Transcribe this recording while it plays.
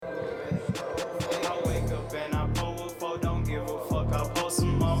I wake up and I pull a four, don't give a fuck, I pull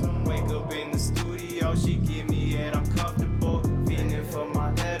some more. Wake up in the studio, she give me it, I'm comfortable. Feeling for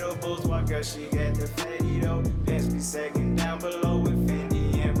my edibles, while girl, she got the fatty though. Pants be sagging down below with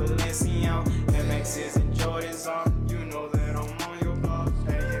Fendi and Balenciaga. MX's and Jordans on, you know that I'm on your block.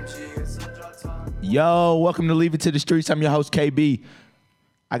 AMG is a drop top. Yo, welcome to Leave It to the Streets. I'm your host, KB.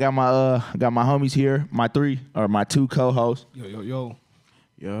 I got my homies here, my two co-hosts. Yo.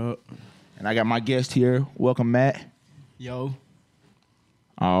 And I got my guest here. Welcome, Matt. Yo.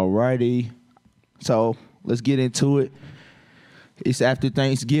 Alrighty. So let's get into it. It's after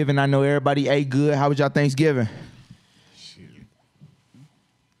Thanksgiving. I know everybody ate good. How was y'all Thanksgiving?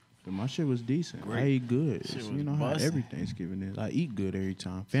 My shit was decent. Great. I ate good. Shit You was know how bussin'. every Thanksgiving is. I eat good every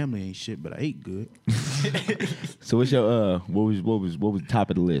time. Family ain't shit, but I ate good. So what's your what was top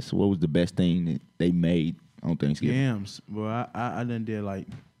of the list? What was the best thing that they made on Thanksgiving? Yams. Well, I done did like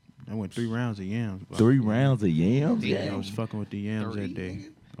I went 3 rounds of yams. Bro. 3 rounds of yams? Yeah, I was fucking with the yams that day.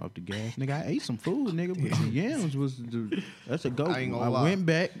 Off the gas. Nigga, I ate some food, nigga, but the yams was that's a go. I ain't gonna I lie. went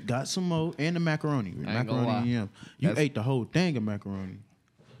back, got some more, and the macaroni. I ain't gonna Macaroni lie. and yams. You That's- ate the whole thing of macaroni.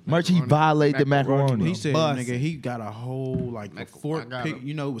 Merch, he violated the macaroni. He said, Bust. nigga, he got a whole like a fork I got pick. a-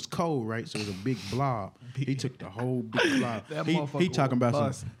 You know, it was cold, right? So it was a big blob. He took the whole big blob. That he motherfucker talking about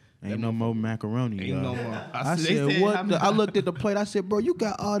was some. bust. Ain't no more macaroni. Ain't y'all. no more. I They said, said, what? how I looked at the plate. I said, bro, you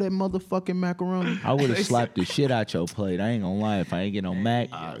got all that motherfucking macaroni. I would have slapped the shit out your plate. I ain't gonna lie. If I ain't get no mac,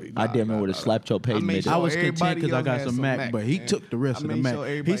 I damn near would have slapped your plate. I and made made sure I it. was content everybody because I else got had some some mac, mac, but he man. took the rest I of the made mac. sure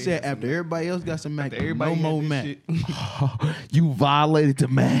He everybody said had some after mac. everybody else got some mac, Everybody no had more this mac. shit. You violated the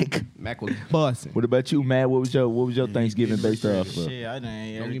mac. Mac was busting. What about you, Matt? What was your Thanksgiving based off of? Shit, I done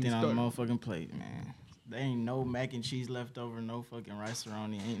ate Don't get me everything on the started. motherfucking plate, man. There ain't no mac and cheese left over, no fucking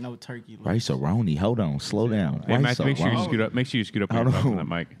rice-a-roni, ain't no turkey left. Rice-a-roni. Hold on. Slow down. Hey, Mac, make sure you Rice-a-roni. scoot up. Make sure you scoot up Hold on on. that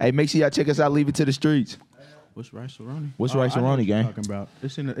mic. Hey, make sure y'all check us out. Leave It to the Streets. What's rice-a-roni? What's I know rice-a-roni, what you're gang? Talking about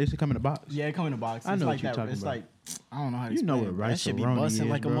it's coming in a box. Yeah, it come in a box. I It's know like what you're that. talking It's about. like, I don't know how to You know explain what it. That shit be rice-a-roni busting is,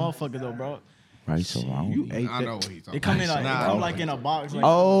 like a bro. motherfucker though, bro. Rice-a-roni. You ate I that. know what he's talking It come in about. a, it come like in a box. Like,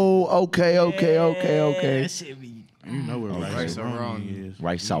 Oh, okay. Yeah, that shit be. You know what rice-a-roni rice-a-roni. is.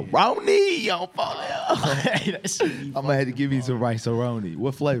 Rice-a-roni on fire. That shit be. I'm gonna have to give you some rice-a-roni.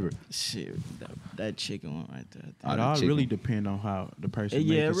 What flavor? Shit, that chicken one right there. Oh, It the all chicken. really depend on how the person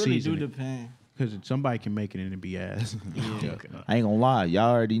Yeah, it make the really do seasoning. depend. Because somebody can make it and it be ass. Yeah. I ain't gonna lie.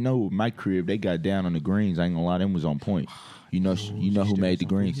 Y'all already know my crib. They got down on the greens. I ain't gonna lie. Them was on point. You know who still made got the some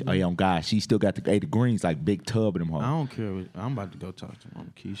greens? food? Oh, yeah, on God. She still got the greens like big tub of them I hoes. don't care. I'm about to go talk to Mama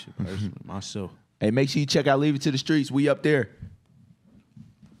Keisha personally, myself. Hey, make sure you check out Leave It to the Streets. We up there.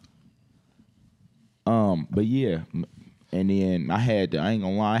 But yeah, and then I ain't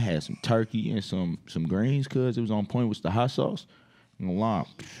gonna lie, I had some turkey and some greens because it was on point with the hot sauce. I ain't gonna lie,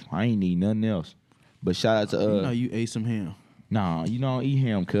 I ain't need nothing else. But shout out to You know you ate some ham. nah, you don't eat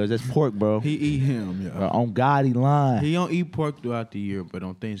ham cause that's pork, bro. He eat ham, yeah. On God, he lying. He don't eat pork throughout the year, but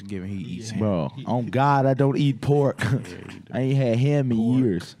on Thanksgiving he eats ham. Bro, on God, I don't eat pork. I ain't had ham in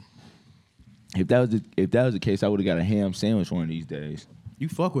years. If that was the case, I would have got a ham sandwich one of these days. You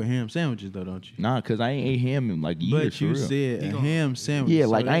fuck with ham sandwiches though, don't you? Nah, cause I ain't ate ham in like years. But for you real. said a ham sandwich. Yeah,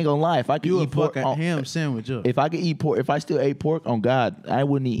 so like I ain't gonna lie. If I could you eat would pork, fuck a ham sandwich up. if I could eat pork, if I still ate pork, on God, I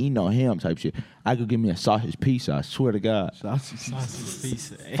wouldn't eat no ham type shit. I could give me a sausage pizza. I swear to God, Sausage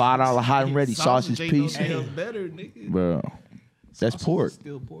pizza. $5 hot and ready sausage ain't no pizza, damn better, nigga. bro. That's pork.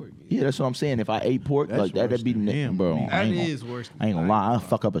 Still pork. Yeah, that's what I'm saying. If I ate pork That's like that, that'd be worse than ham, bro. man. That ain't gonna- is worse. I ain't gonna lie. I'll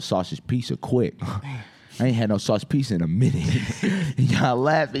fuck up a sausage pizza quick. I ain't had no sausage pizza in a minute. Y'all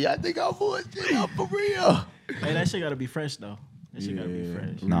laughing. Y'all think I'm bullshit. I'm for real. Hey, that shit gotta be fresh though. That shit gotta be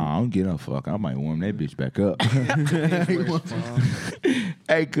fresh. Nah, I don't get no fuck. I might warm that bitch back up.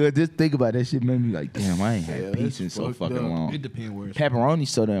 Hey, cuz just think about that shit. Made me like, damn, I ain't had pizza in so fucked fucking up. long. It depends where it's Pepperoni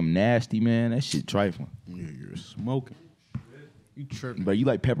so damn nasty, man. That shit trifling. Yeah, you're smoking. you tripping. But you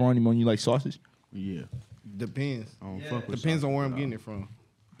like pepperoni more than you like sausage? Yeah. Depends. I don't fuck with Depends on sausage, where I'm dog. getting it from.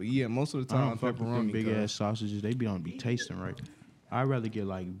 But yeah, most of the I time don't fuck with them pepperoni. big cuz. ass sausages. They be on be tasting right. I'd rather get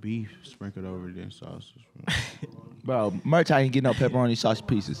like beef sprinkled over than sausage. Bro, merch, I ain't getting no pepperoni sausage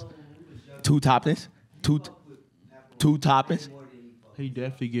pieces. 2 toppings? Two toppings? He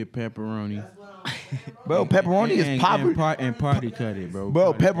definitely get pepperoni. Bro, pepperoni is poverty. And party cut it, bro.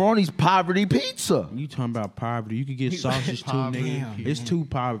 Bro, Party- pepperoni's poverty pizza. You talking about poverty? You could get sausage too, nigga. Poverty. It's 2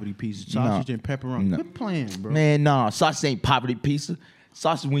 poverty pieces: sausage and pepperoni. No. Quit playing, bro. Man, nah, sausage ain't poverty pizza.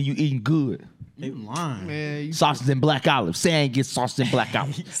 Sausage when you eating good. You lying. Man, you Sausage and black olive. Say I ain't get sausage and black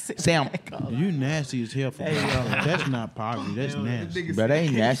olive. Say I'm, You nasty as hell for black olive. That's not poverty. That's nasty. bro, that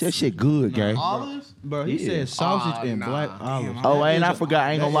ain't nasty. That shit good, gang. olives? Bro, he Yeah. said sausage and nah. black olives. Oh, and I That is forgot.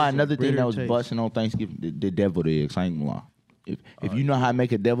 I ain't gonna lie. a Another thing bitter that was taste. busting on Thanksgiving, the deviled eggs. I ain't gonna lie. If you know how to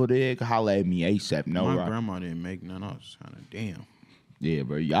make a deviled egg, holla at me ASAP. No, My right? grandma didn't make none. I was kind of damn. Yeah,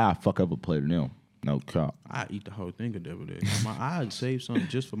 bro. I fuck up a plate of them. No cap. I eat the whole thing of deviled eggs. I'd save some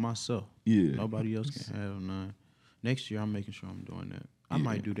just for myself. Yeah. Nobody else can have none. Next year, I'm making sure I'm doing that. I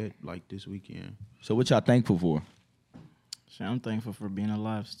might do that like this weekend. So what y'all thankful for? Shit, I'm thankful for being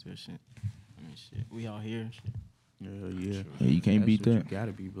alive still. Shit. I mean, shit. We all here. Shit. Yeah. Yeah, you can't That's beat what that. You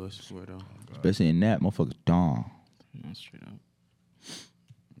gotta be blessed for though. Especially in that motherfucker dawn. No, straight up.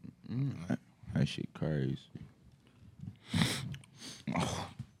 That shit crazy.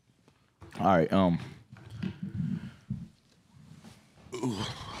 All right, ooh.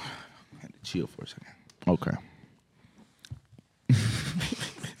 Had to chill for a second. Okay.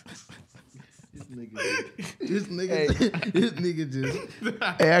 This nigga just.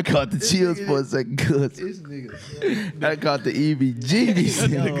 Hey, I caught the chills for a second, cuz. This nigga. I caught the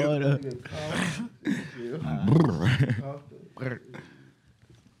EBGBs.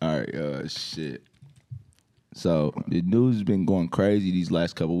 All right, shit. So the news has been going crazy these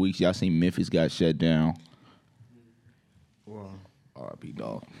last couple weeks. Y'all seen Memphis got shut down. R.I.P.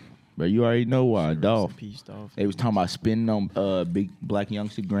 Dolph. But you already know why, Dolph. Peace, Dolph. They was talking about spending on big black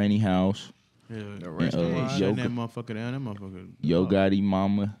youngster granny house. Yeah. And, restaurant. Yo, That motherfucker down. That motherfucker. Yo Gotti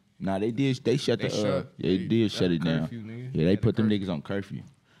mama. Nah, they did. They shut They did shut it down. curfew, nigga. Yeah, they put them niggas on curfew.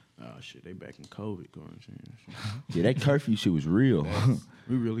 Oh shit, they back in COVID quarantine. Yeah, that curfew shit was real.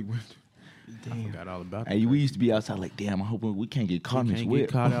 We really went. I forgot all about that. Hey, we used to be outside like, damn, I hope we can't get caught in this Can't whip.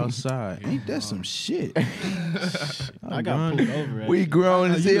 get caught outside. Ain't that some shit? I got pulled over. We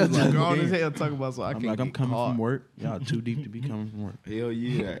grown as hell. Grown as hell talking about so I I'm can't like, I'm get coming caught. from work. Y'all too deep to be coming from work. Hell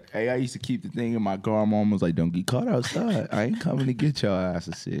yeah. Hey, I used to keep the thing in my car. Mom was like, don't get caught outside. I ain't coming to get your ass.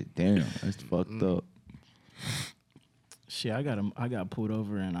 I said, damn, that's fucked up. Shit, I got pulled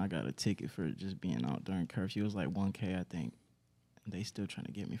over and I got a ticket for just being out during curfew. It was like $1,000, I think. They still trying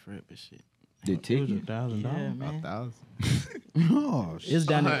to get me for it, but shit. The It was ticket? $1,000. Yeah, man. 1,000. Oh shit. It's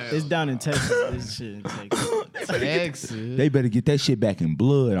down in Texas. This shit in Texas. Texas. They better get that shit back in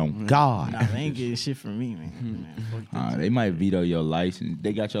blood on God. Nah, they ain't getting shit from me, man. Man, fuck them. They might veto your license.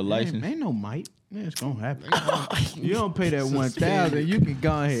 They got your license? Ain't no might. Man, it's gonna happen. You don't pay that 1,000, you can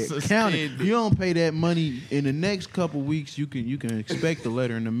go ahead count it. You don't pay that money in the next couple weeks. You can expect a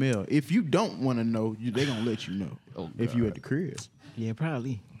letter in the mail. If you don't want to know, they gonna let you know. If you at the crib. Yeah,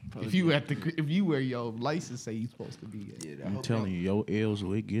 probably. If you where your license say you supposed to be at. I'm telling you, your L's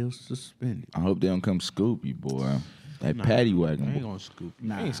will get suspended. I hope they don't come scoop you, boy. That paddy They ain't wagon. gonna scoop you.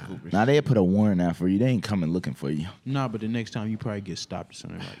 Nah. Now they'll put a warrant out for you. They ain't coming looking for you. Nah, but the next time you probably get stopped or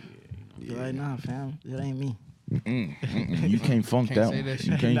something like Be like, nah, fam, that ain't me. You can't funk Can't that say one. that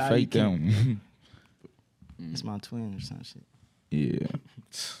You shit. can't Nah, fake you that one. It's my twin or some shit. Yeah.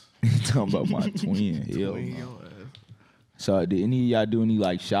 Talking about my twin. Hell no. So did any of y'all do any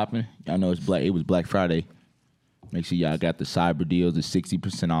like shopping? Y'all know it was Black Friday. Make sure y'all got the cyber deals, the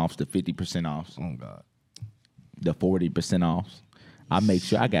 60% offs, the 50% offs, Oh God. the 40% offs. I make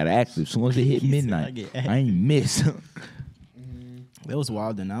sure I got active. As soon as it hit midnight, get I ain't miss. That was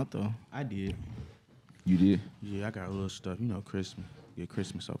wilding out though. I did. You did? Yeah, I got a little stuff. You know, Christmas. Get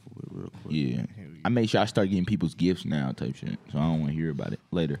Christmas over with real quick. Yeah. I make sure I start getting people's gifts now type shit. So I don't want to hear about it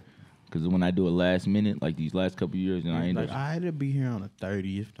later. Because when I do it last minute, like these last couple of years, and I ain't Like, I had to be here on the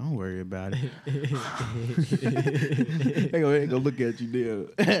 30th. Don't worry about it. They gonna look at you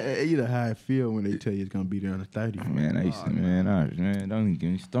there. You know how I feel when they tell you it's gonna be there on the 30th. Man, I used to, man, don't even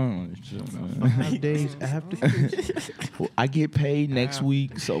get me started on this shit, man. 5 days after Christmas. Well, I get paid next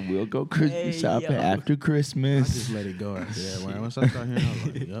week, so we'll go Christmas shopping after I Christmas. just let it go after that. Once I start hearing, I was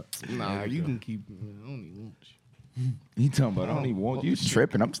like, yep. Nah, you can keep. I don't even want you. He talking about I don't even want you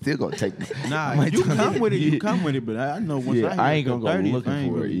tripping. I'm still gonna take. Nah, you come with it. You come with it, but I know once Yeah, I I ain't gonna go 30th, looking I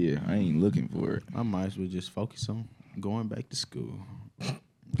ain't for it. gonna- Yeah, I ain't looking for it. I might as well just focus on going back to school.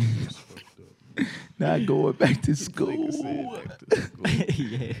 Not going back to school.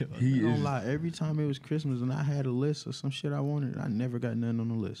 Yeah. He I don't is. lie. Every time it was Christmas and I had a list of some shit I wanted, I never got nothing on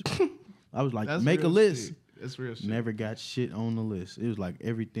the list. I was like, That's make a real list. shit. That's real shit. Never got shit on the list. It was like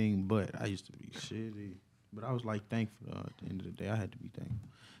everything but. I used to be shitty. But I was like thankful at the end of the day. I had to be thankful.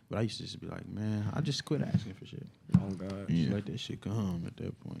 But I used to just be like, man, I just quit asking for shit. Oh God. Just let that shit come at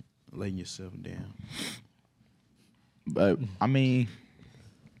that point. Laying yourself down. But I mean,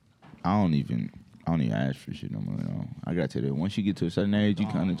 I don't even I don't even ask for shit no more. No. I got to that. Once you get to a certain age, you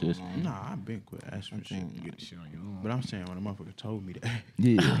kind of just Nah, I've been quit asking for shit. Get the shit on your own. But I'm saying when a motherfucker told me that.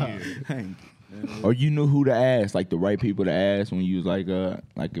 yeah. I ain't- Or you knew who to ask, like the right people to ask when you was like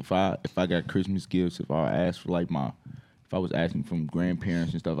if I got Christmas gifts, if I asked for like if I was asking from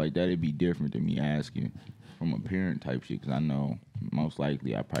grandparents and stuff like that, it'd be different than me asking from a parent type shit. Cause I know most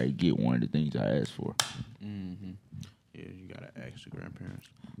likely I probably get one of the things I asked for. Mm-hmm. Yeah, you gotta ask the grandparents.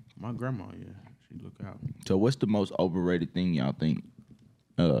 My grandma, yeah, she look out. So what's the most overrated thing y'all think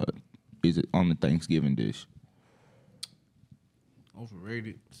is it on the Thanksgiving dish?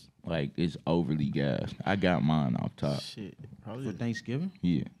 Overrated. Like it's overly gassed. I got mine off top. Shit, probably For Thanksgiving,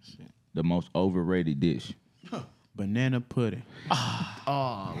 Yeah. Shit. The most overrated dish. banana pudding.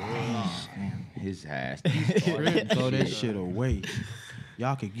 His ass. Throw that shit away.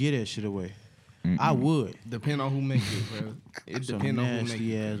 Y'all could get that shit away. I would. Depend on who make it, bro. It Some depend on who make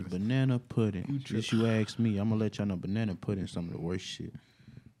nasty it. ass banana pudding. Just you ask me, I'm gonna let y'all know banana pudding some of the worst shit.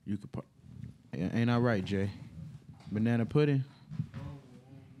 You could. Ain't I right, Jay? Banana pudding.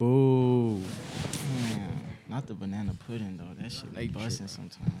 Boo. Not the banana pudding though. That shit be busting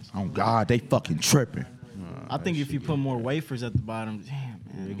sometimes. Oh God, they fucking tripping. I think if you put more wafers at the bottom, damn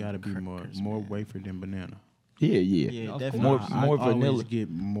man, It gotta be more wafer than banana. Yeah. Yeah, definitely. More I vanilla. always get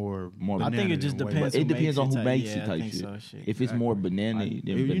more. More I think banana it just than depends. wafer. It depends on who type- makes yeah, it I type think shit. so, shit. If it's more banana,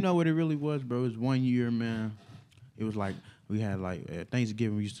 You know what it really was, bro? It was one year, man. It was like we had like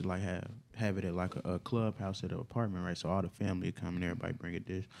Thanksgiving. We used to like have it at like a clubhouse at an apartment, right? So all the family would come and everybody bring a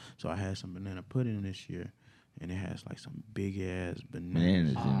dish. So I had some banana pudding this year, and it has like some big ass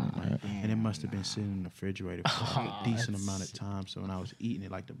bananas bananas. in it. Right? And it must have been sitting in the refrigerator for like a decent amount of time. So when I was eating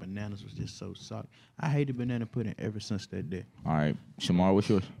it, like the bananas was just so soft. I hated banana pudding ever since that day. All right, Shamar, what's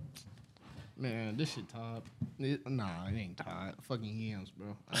yours? Man, this shit top. Nah, it ain't top. Fucking yams,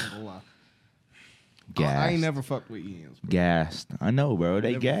 bro. I ain't gonna lie. Gassed. I ain't never fucked with yams, bro. Gassed. I know, bro.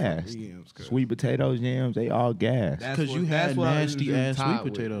 They Never fucked gassed. with yams, cuz. Sweet potatoes, yams, they all gassed. That's 'Cause what- you that's had what I nasty usually ass sweet top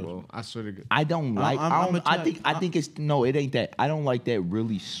with, potatoes. bro. I swear to God. I don't like. I'm I think it's no. It ain't that. I don't like that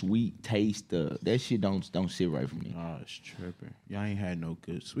really sweet taste. That shit don't sit right for me. Oh, it's tripping. Y'all ain't had no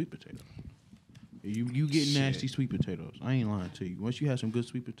good sweet potatoes. You get nasty sweet potatoes. I ain't lying to you. Once you have some good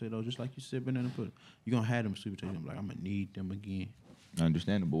sweet potatoes, just like you said, banana pudding, you gonna have them sweet potatoes. I'm like, I'm gonna need them again.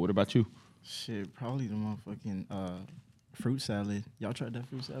 Understandable. What about you? Shit, probably the motherfucking fruit salad. Y'all tried that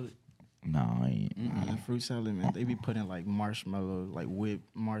fruit salad? No, I ain't. Nah, fruit salad, man. They be putting like marshmallow, like whipped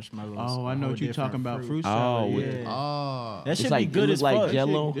marshmallows. Oh, I a know whole what you're different talking about. Fruit Oh, salad. with- Yeah. Oh, That It's should like- be good it as look like fuck.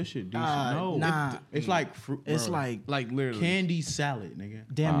 Jello. This shit decent. No, nah. it's like fruit. It's bro. like like literally. candy salad, nigga.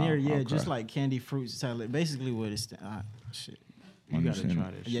 damn near, Oh, yeah, just okay. like candy fruit salad. Basically, what it's shit. You gotta Understand.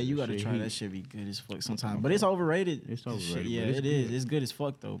 try this. Yeah, shit. you gotta Shit try heat. that shit. Be good as fuck sometimes, but it's overrated. It's Shit, overrated, yeah, but it's it is. good. It's good as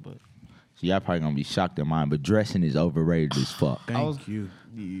fuck though, but So y'all probably gonna be shocked at mine, but dressing is overrated as fuck. Thank you.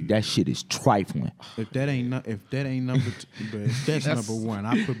 That shit is trifling. If that ain't number, but if that's number one,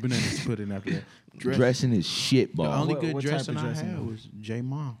 I put banana pudding after that. Dressing is shit, The ball. only What- good what type dressing of I dressing, had though? was J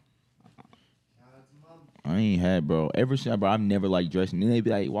Mom. I ain't had, bro. Ever since, bro, I've never liked dressing. Then they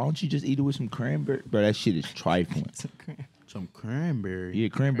be like, why don't you just eat it with some cranberry? Bro, that shit is trifling. Some cranberry. Yeah,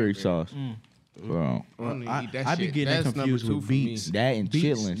 cranberry sauce. Mm. Bro, I don't even eat that I be shit. getting That's that confused number with two for me. beets. that and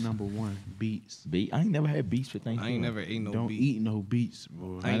Beets chitlins. number one. Beets. Beet? I ain't never had beets for I Thanksgiving. ain't never ate no Don't beef. eat no beets,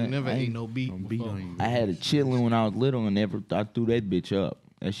 boy. I ain't never I ate ain't- no beef. Don't beat before. on you. I had a chitlin when I was little and I threw that bitch up.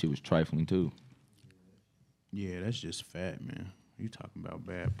 That shit was trifling too. Yeah, that's just fat, man. You talking about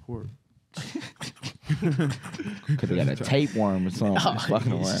bad pork? Cause they got a tapeworm or something. Just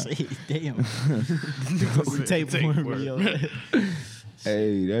fucking around. Damn. Tapeworm, yo.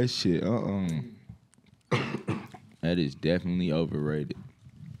 Hey, that shit. That is definitely overrated.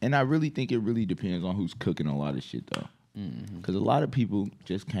 And I really think it really depends on who's cooking a lot of shit though. Cause a lot of people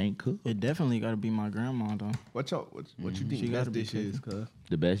just can't cook. It definitely got to be my grandma though. What you think She the gotta best be dish is, cuz?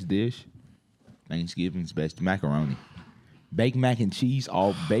 The best dish, Thanksgiving's best macaroni, baked mac and cheese.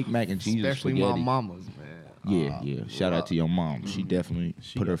 All baked mac and cheese or Especially my spaghetti. mamas, man. Yeah. Shout out to your mom. She definitely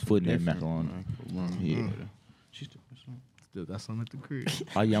put her foot in that macaroni. Yeah. Still got some at the crib.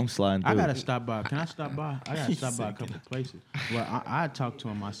 Oh yeah, I'm sliding through. I gotta stop by. Can I stop by? I gotta stop by a couple places. Well, I talk to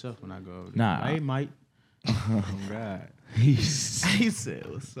him myself when I go over there. Nah. Hey, Mike. Oh, God. He said,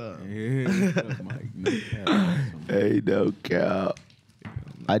 "What's up?" Yeah, Mike. No cap. Hey, no cow.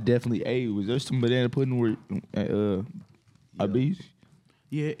 I definitely. Hey, was there some banana pudding where Abis?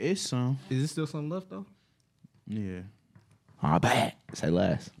 Yeah, it's some. Is there still some left though? Yeah. Oh, bad. Say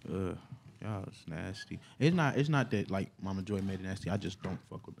less. Ugh. Y'all is nasty. It's not that like Mama Joy made it nasty. I just don't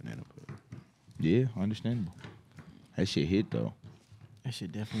fuck with banana pudding. Yeah, understandable. That shit hit though. That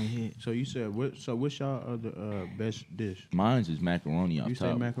shit definitely hit. So you said what? So what's y'all other best dish? Mine's is macaroni off You say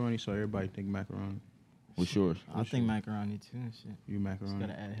top. macaroni, so everybody think macaroni. What's yours? I think macaroni too and shit. You Just macaroni?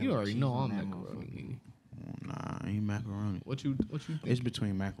 gotta add You hella already cheese know on I'm that macaroni. Nah, I ain't macaroni. What you think? It's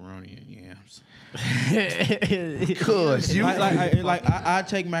between macaroni and yams. motherfucker. Cuz you I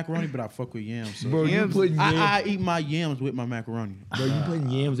take macaroni, but I fuck with yams. So. Bro, you putting yams, I eat my yams with my macaroni. bro, you putting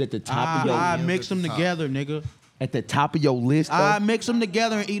yams at the top of your I yams mix at them the top. together, nigga. at the top of your list. I Though? mix them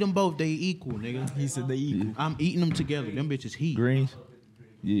together and eat them both. They equal, nigga. He said they equal. I'm eating them together. Them bitches heat. Greens.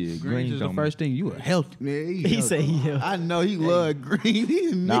 Yeah, Greens is the first thing. You a healthy man. He said he healthy. I know he love green.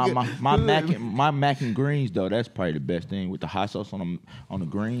 He Nah, nigga my good. mac and greens though. That's probably the best thing with the hot sauce on the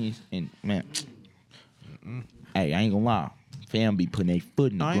greens and man. Hey, I ain't gonna lie. Fam be putting their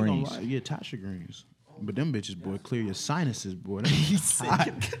foot in the I ain't greens. gonna lie. Yeah, Tasha greens. But them bitches, boy, clear your sinuses, boy. He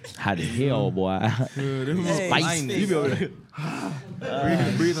said. How the hell, boy? Spicy. You be over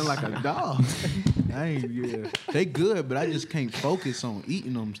there breathing like a dog. They good, but I just can't focus on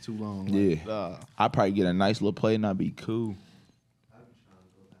eating them too long. Like, Yeah, I probably get a nice little plate and I'd be cool.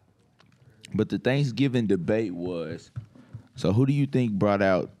 But the Thanksgiving debate was, so who do you think brought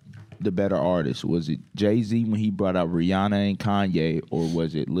out the better artist? Was it Jay-Z when he brought out Rihanna and Kanye, or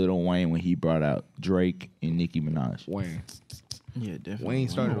was it Lil Wayne when he brought out Drake and Nicki Minaj? Wayne. Yeah, definitely. Wayne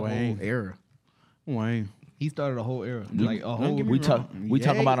started a Wayne. whole era. Wayne. He started a whole era. Do- Like a don't whole. get me We talk. wrong. We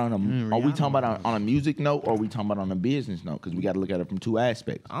talking about on a. Mm, Are we Rihanna. talking about on a music note, or are we talking about on a business note? Because we got to look at it from two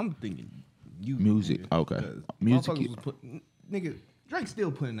aspects. I'm thinking you. Music, nigga, okay. 'cause Music motherfuckers is- was nigga, Drake's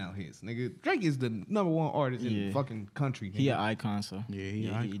still putting out hits. Nigga, Drake is the #1 artist in the Yeah. fucking country. Nigga. He an icon, so Yeah, he he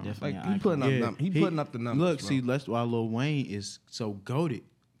icon. definitely Like an he icon. putting up, Yeah, putting up the numbers. Look, bro. see, that's why Lil Wayne is so goated.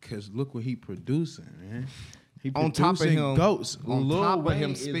 Cause look what he producing, man. He On top of producing him- goats. on Lil top of Wayne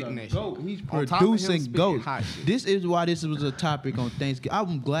him is spitting a that shit. goat. He's On top of him producing spitting goats. hot shit. This is why this was a topic on Thanksgiving.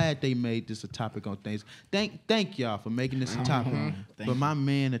 I'm glad they made this a topic on Thanksgiving. Thank y'all for making this a topic. Thank But you. my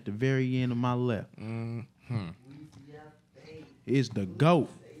man at the very end of my left is the goat.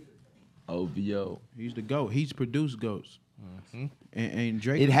 OVO. He's the goat. He's produced goats. And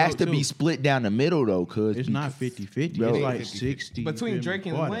Drake. It the has GOAT to too. be split down the middle though, cause It's not 50-50. Bro. It's like 50-50. 60. between Drake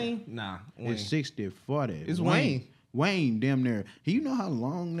and 40. Wayne, nah, Wayne. It's 60-40. It's Wayne. Wayne, damn near. You know how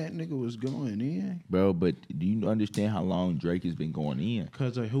long that nigga was going in? bro. But do you understand how long Drake has been going in?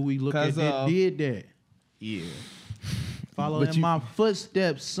 Because of who we look at 'Cause that of- did that. Yeah, Follow But in you- my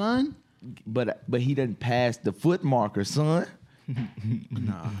footsteps, son. But he didn't pass the foot marker, son.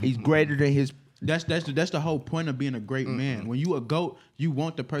 Nah. He's greater than his. That's the whole point of being a great man. When you a GOAT, you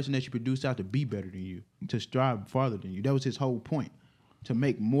want the person that you produce out to be better than you, to strive farther than you. That was his whole point, to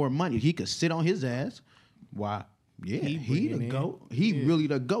make more money. He could sit on his ass. Why? Yeah, he bring the it in. GOAT. He really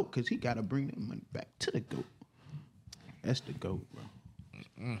the GOAT because he got to bring that money back to the GOAT. That's the GOAT,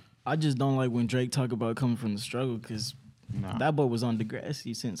 bro. I just don't like when Drake talk about coming from the struggle because Nah. that boy was on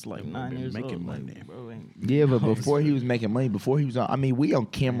Degrassi since like That boy 9 been years making old. money. Like, bro, ain't- Yeah, but before he was making money, before he was on. I mean, we on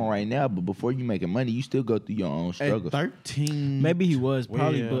camera right now, but before you making money, you still go through your own At struggles. 13. Maybe he was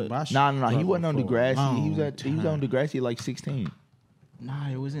probably, well, but I No, he wasn't on struggled for a Degrassi. He was long on Degrassi at like 16. nah,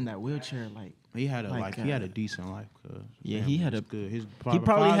 it was in that wheelchair. Like He had a Like, he had a decent life. Cause yeah, family he had was a- good. His he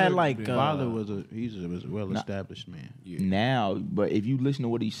probably had, like, father was a well established man. Now, but if you listen to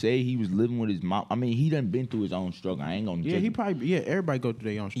what he said, he was living with his mom. I mean, he done been through his own struggle. I ain't gonna. Yeah, judge he him. probably everybody go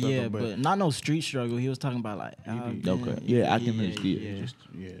through their own struggle. yeah, but not no street struggle. He was talking about like Okay. Yeah, I can understand.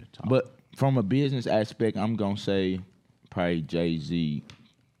 talk. But from a business aspect, I'm gonna say probably Jay-Z.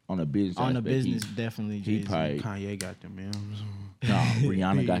 On a business On the aspect, business, definitely he Jay-Z. probably Kanye got them, man. no.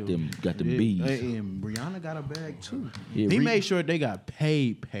 Rihanna got them bees. And Rihanna got a bag too. Yeah, he Rih- made sure they got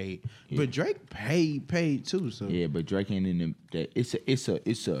paid. Yeah. But Drake paid too. So Yeah, but Drake ain't in them. It's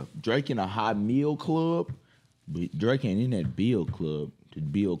a Drake in a high meal club, but Drake ain't in that Bill club,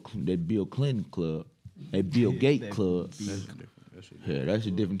 that Bill Clinton club, that Bill Gates club. Yeah, that's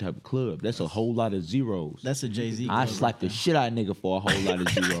a different type of club. That's a whole lot of zeros. That's a Jay-Z. I club slap the shit out of nigga for a whole lot of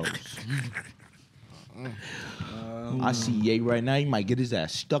zeros. I see Ye right now. He might get his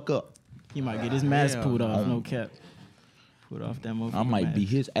ass stuck up. He might get his mask Hell pulled off. no. No cap. Put off that motherfucker. I might be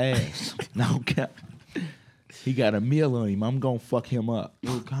his ass. No cap. He got a meal on him. I'm gonna fuck him up.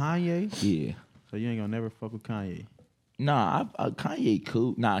 with Kanye. Yeah. So you ain't gonna never fuck with Kanye. Nah, Kanye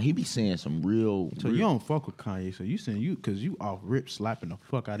cool. Nah, he be saying some real. So you don't fuck with Kanye. So you saying you because you off rip slapping the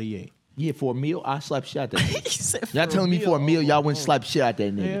fuck out of Ye. Yeah, for a meal, I slap shit out that nigga. He said Y'all telling me for a meal, y'all wouldn't slap shit out that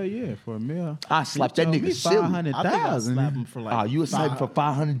Hell nigga. yeah, for a meal. I slap that nigga silly. I think I 500,000. slap him for like. Oh, you a slap for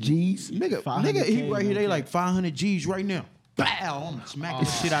 500 G's? Nigga, 500K, he right here. They okay. like 500 G's right now. Bow, I'm gonna smack the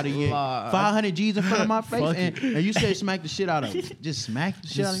shit out of you. 500 G's in front of my face, and you said smack the shit out of it. Just smack the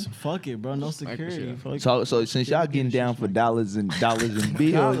shit out of Just you. fuck it, bro. No security. Fuck it. So since y'all getting down for dollars and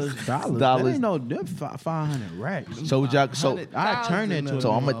bills, That ain't no 500 racks. So y'all, so I turn that to.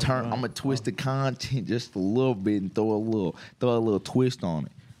 I'm gonna twist the content just a little bit and throw a little twist on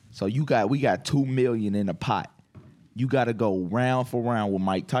it. So we got $2 million in the pot. You got to go round for round with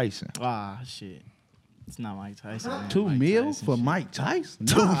Mike Tyson. Ah, shit. It's not Mike Tyson. Man. $2 Mike mil Tyson for shit. Mike Tyson?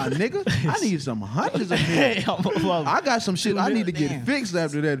 Nah, nigga. I need some hundreds of millions. I got some shit I need to get fixed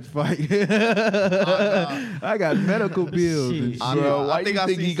after that fight. I got medical bills. And shit. Bro, why you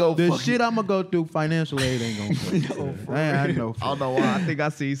think he go The fuck shit I'm gonna go through, financial aid ain't gonna fuck. Man, I know. I don't know why. I think I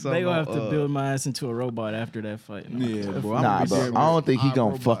see something. They gonna have to build my ass into a robot after that fight. No. Yeah, bro. Nah, I'm bro. I don't think he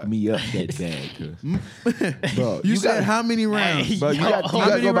gonna fuck me up that bad. Bro, You said got, how many rounds? bro, you got How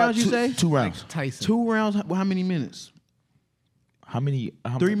many go about rounds you say? 2 rounds. Tyson. 2 rounds. How many minutes? How many?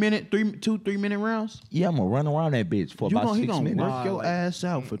 3 minute, 3 minute rounds. Yeah, I'm gonna run around that bitch for about He 6 gonna minutes. work your ass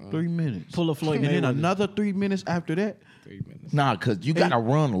out for 3 minutes. Pull a Floyd and then Mayweather. another 3 minutes after that. 3 minutes. Nah, cause you gotta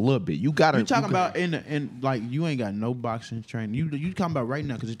run a little bit. You gotta. You talking about in like you ain't got no boxing training. You talking about right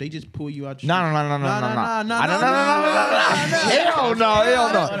now? Because if they just pull you out, No. Hell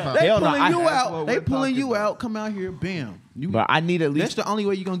no. They Hell no. pulling you I- out. They pulling you out. Come out here, bam. But I need at That's least. the only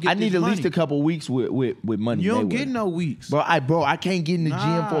way you gonna get. I need this at least money. a couple weeks with money. You don't Mayweather. get no weeks. Bro, I can't get in the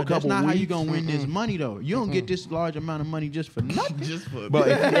gym for a That's couple not weeks. how you gonna win this money though. You don't get this large amount of money just for nothing. Just for Bro,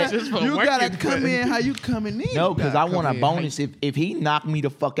 just for You gotta working. come in how you coming in. No, because I want a come in bonus. If he knocked me the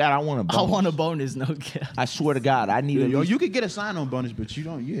fuck out, I want a bonus. I want a bonus, no cap. I swear to God, I need Yeah, at yo, least. you could get a sign-on bonus, but you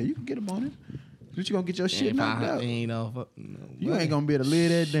don't. Yeah, you can get a bonus. But you gonna get your shit knocked out. Ain't no You ain't gonna be able to live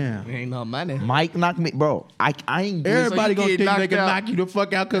that down. Ain't no money. Mike knocked me, bro. I ain't. Everybody you gonna get think they knocked can out. knock you the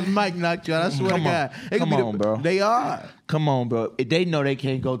fuck out because Mike knocked you out. I swear to Come on. God. They Come gonna be on, bro. They are. Come on, bro. If they know they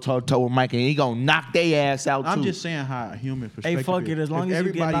can't go toe to toe with Mike, and he gonna knock their ass out I'm too. just saying how a human perspective. fuck it, is. as long If as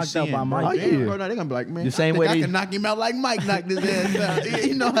you get everybody's knocked out seeing, by bro, Mike. damn, Yeah. bro, now they gonna be like, man, The same I way think I they- can knock him out like Mike knocked his ass out.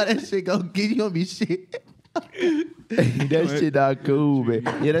 You know how that shit gonna get. You gonna be shit. That shit not cool, man.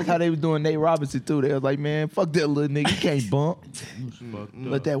 Yeah, that's how they was doing Nate Robinson too. They was like, man, fuck that little nigga. He can't bump.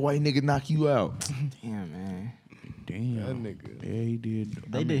 Let that white nigga knock you out. Damn, man. Damn. That nigga. Yeah, he did.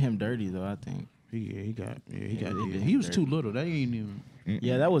 They did him dirty though. I think. He got. they Yeah, did he him was dirty. too little. That ain't even.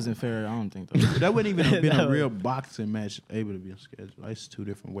 Yeah, that wasn't fair. I don't think though. That wouldn't even have been That a was- real boxing match able to be on schedule. Like, it's 2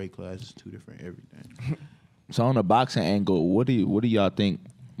 different weight classes, 2 different everything. So on the boxing angle, what do y'all think?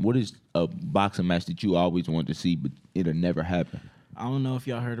 What is a boxing match that you always wanted to see, but it'll never happen? I don't know if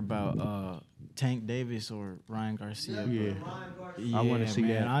y'all heard about Tank Davis or Ryan Garcia. Yeah. Yeah, I want to see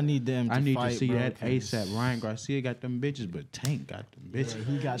man. that. I need them. To I need fight, to see bro, that 'cause- ASAP. Ryan Garcia got them bitches, but Tank got them bitches. Yeah,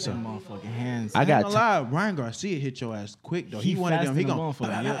 he got some motherfucking hands. I I got got lie. Ryan Garcia hit your ass quick though. He one of them. fast He than a gonna.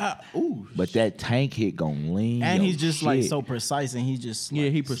 motherfucker, yeah. Ooh. But that Tank hit gonna lean. and your he's just like shit. so precise, and he's just Yeah,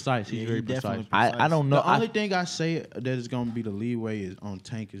 like, he precise. He's yeah, very he definitely precise. I don't know. The only I, thing I say that is gonna be the leeway is on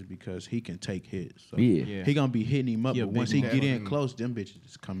Tank is because he can take hits. So Yeah. Yeah. he gonna be hitting him up, Yeah, but big once he man. get in close, them bitches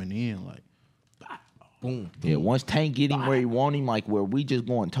is coming in like. Boom. yeah, once Tank get him where he want him, like where we just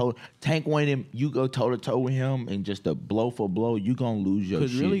going toe. Tank want him, you go toe to toe with him, and just a blow for blow, you gonna lose your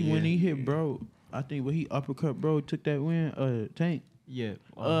Cause shit. really, when he hit bro, I think when he uppercut bro took that win. Tank. Yeah.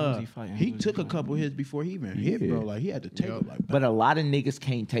 who's he fighting? He Who's took a fighting? couple hits before he even hit, bro. Like he had to take it like. But a lot of niggas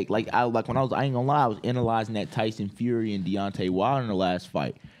can't take when I ain't gonna lie, I was analyzing that Tyson Fury and Deontay Wilder in the last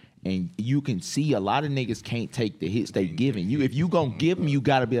fight. And you can see a lot of niggas can't take the hits they giving you. If you gonna give them, you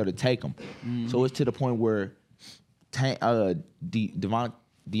gotta be able to take them. So it's to the point where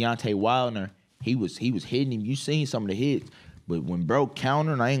Deontay Wilder, he was hitting him. You seen some of the hits, but when bro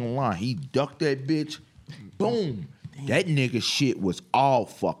countered, I ain't gonna lie, he ducked that bitch. Boom, that nigga shit was all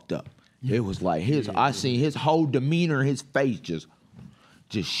fucked up. It was like I seen his whole demeanor, his face just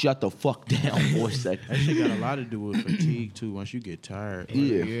shut the fuck down for a second. That shit got a lot to do with fatigue too. Once you get tired,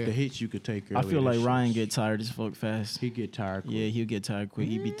 Yeah. the hits you could take. I feel earlier, like that Ryan shit- get tired as fuck fast. He get tired. Quick. Yeah, he'll get tired quick.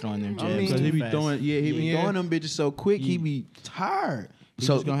 He be throwing them jabs. Because too he be fast. throwing, he be Yeah. throwing them bitches so quick. He be tired. He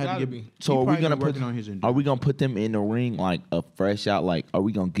So- just gonna have Gotta to be. get. So he are we probably gonna been put working on his are endurance. we gonna put them in the ring like a fresh out? Like are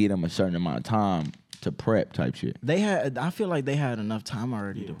we gonna get them a certain amount of time to prep type shit? I feel like they had enough time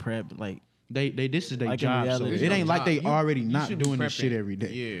already to prep. Like They this is their Like in job, so reality. it ain't like they You- already you not should be doing this prepping. shit every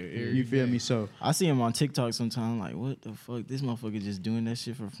day. Yeah, you feel me? So I see him on TikTok sometimes. Like, what the fuck? This motherfucker just doing that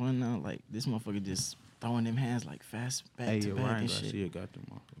shit for fun now. Like this motherfucker just throwing them hands like fast back hey, to back Ryan and shit. Garcia got them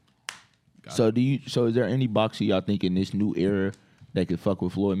off. So is there any boxer y'all think in this new era that could fuck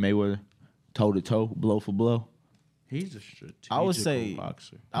with Floyd Mayweather, toe to toe, blow for blow? He's a strategic I would say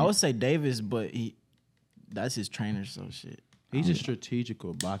boxer. I would say Davis, but that's his trainer, so shit. He's a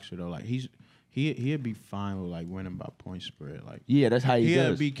strategical boxer though. Like he'd be fine with like winning by point spread. Like Yeah, that's how he he'll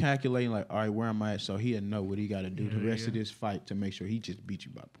does. be calculating like, all right, where am I at? So he'll know what he got to do the rest of this fight to make sure he just beat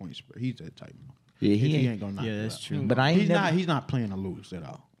you by point spread. He's that type. Yeah, If he he ain't. ain't gonna knock Yeah, you that's out. true. But I ain't never. He's not playing to lose at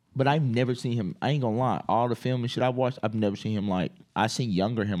all. But I've never seen him. I ain't gonna lie. All the film and shit I watched, I've never seen him like. I seen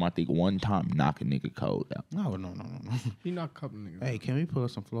younger him. I think one time knock a nigga cold out. No. He knocked a couple niggas. Hey, can we pull up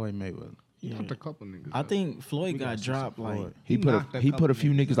some Floyd Mayweather? He knocked a couple niggas. I think Floyd got see dropped some like Floyd. He put knocked a, a he put couple a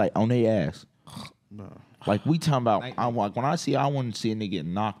few niggas like on their ass. Bro. Like we talking about, Like- I want when I want to see a nigga get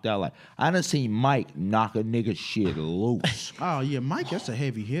knocked out. Like I done seen Mike knock a nigga shit loose. Oh yeah, Mike, that's a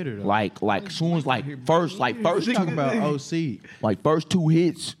heavy hitter though. like soon as first talking about OC. first two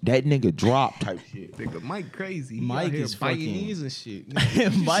hits, that nigga drop type shit. Nigga, Mike crazy. He Mike out here is biting fucking- knees and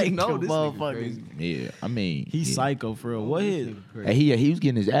shit. Mike know the this nigga motherfucker. crazy. Yeah, I mean, He's yeah. psycho for real. What is? And he was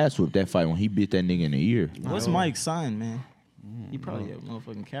getting his ass whipped that fight when he bit that nigga in the ear. What's Mike's sign, man? He probably a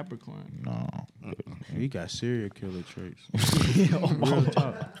motherfucking Capricorn. No, He got serial killer traits. Real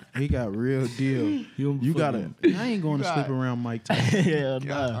talk. He got real deal. You gotta. I ain't going to sleep around Mike Tyson. Hell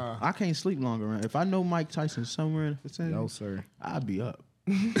nah. I can't sleep long around. If I know Mike Tyson somewhere in the vicinity, No, sir. I'd be up.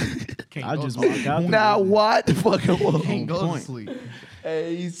 I just walk out. now what the fucking Can't go to point. sleep.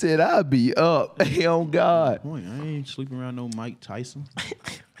 Hey, he said I'd be up. Hey, on God. Point. I ain't sleeping around no Mike Tyson.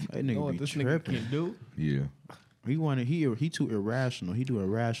 That Know nigga what be this nigga tripping. can do? Yeah. He too irrational. He do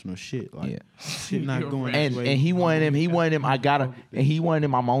irrational shit. Like Yeah. shit not going. And his way. he wanted him. He wanted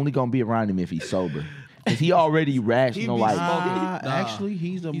him. I'm only gonna be around him if he's sober. Cause he already rational. be Like smoking. Actually,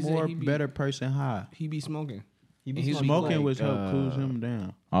 he's a He said more he be- better person high. He be smoking. He be He's Smoking like, was help cool him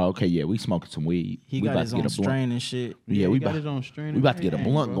down. oh, okay, yeah, we smoking some weed. He we got about his to get own a blunt. strain and shit. Yeah, he we got about his own strain. we about to get a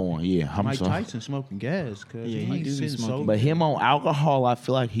everything, blunt bro. going. Yeah, I'm Mike sorry. Tyson smoking gas, cause Yeah, he he ain't do be sitting smoking. sober. But him on alcohol, I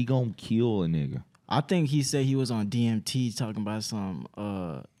feel like he gonna kill a nigga. I think he said he was on DMT talking about some.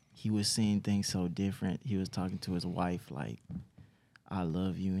 He was seeing things so different. He was talking to his wife like, "I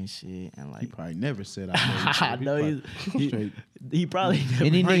love you" and shit, and He like. probably never said I I know straight. he probably never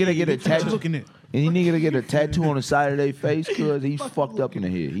Any nigga that get a What you tattoo, looking at? any nigga that get a tattoo on the side of their face, cause he's fucked up in the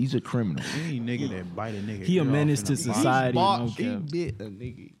head. He's a criminal. Any nigga that bite a nigga. He a ear off menace in to a box. society. Bought, No he cap. bit a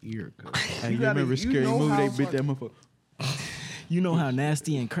nigga ear. Hey, you remember Scary know Movie? how They bit that motherfucker. You know how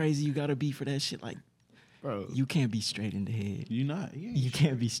nasty and crazy you gotta be for that shit. Like Bro, you can't be straight in the head. You not? Yeah. You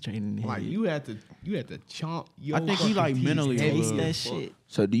can't be straight in the head. like you had to chomp. Your I think he fucking like teeth mentally heavy taste as that fuck. shit.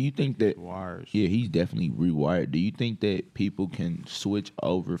 So do you think that? Wires. Yeah, he's definitely rewired. Do you think that people can switch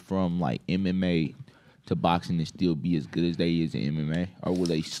over from like MMA to boxing and still be as good as they is in MMA, or will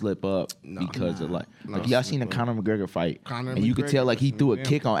they slip up because of like y'all seen the Conor McGregor fight, Conor and you could tell like he McGregor, threw a yeah.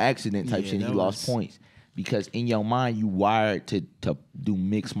 kick on accident type Yeah, shit, and he that lost was- points because in your mind you wired to do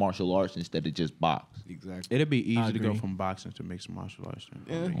mixed martial arts instead of just box. Exactly. It'd be easy to go agree. from boxing to mixed martial arts.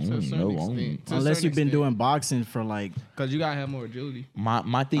 Yeah, Mm, to a certain no, extent. To a Unless certain you've been extent. doing boxing for like Cause you gotta have more agility.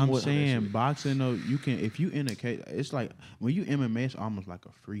 My thing I'm was saying boxing though, you can if you in a case, it's like when you MMA, it's almost like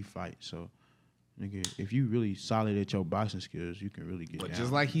a free fight. So, nigga, if you really solid at your boxing skills, you can really get But down.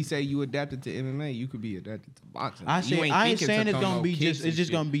 just like he said, you adapted to MMA, you could be adapted to boxing. I You said, I ain't thinking saying to it's throw gonna no be kicks just. and It's just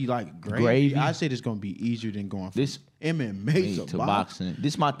shit. gonna be like gravy. Gravy. I said it's gonna be easier than going from This- MMA to boxing.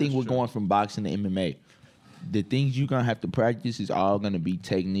 This my thing with going from boxing to MMA. The things you're gonna have to practice is all gonna be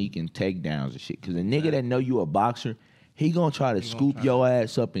technique and takedowns and shit. Cause a nigga that know you a boxer, he gonna try to scoop your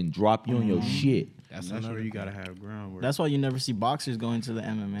ass up and drop you on your shit. That's where you gotta have groundwork. that's why you never see boxers go into the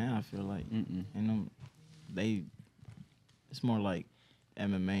MMA. I feel like, and it's more like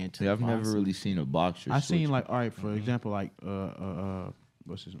MMA into. Yeah, I've never boxing. really seen a boxer. I switch. seen like all right, for example, like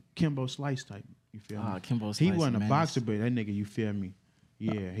what's his Kimbo Slice type. You feel me? Kimbo He Slice, wasn't a menace. boxer, but that nigga, you feel me?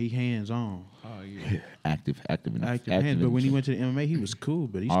 Yeah, he hands on, Oh yeah. active in active hands. But when he went to the MMA, he was cool,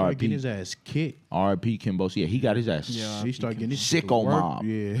 but he started R.I.P. getting his ass kicked. R.P. Kimbo, yeah, he got his ass. Yeah. He started getting his shit to Sicko work. mob.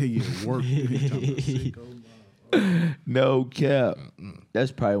 Yeah, yeah, work. He talking about sicko. No cap.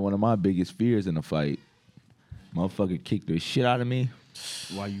 That's probably one of my biggest fears in a fight. Motherfucker kicked the shit out of me.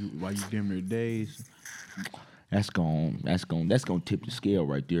 Why you damn near days? That's gonna tip the scale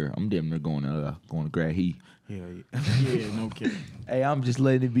right there. I'm damn near going to grab heat. Hell Yeah, no kidding. Hey, I'm just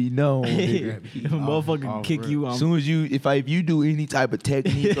letting it be known. nigga. If a motherfucker off kick rip. you, As soon as if you do any type of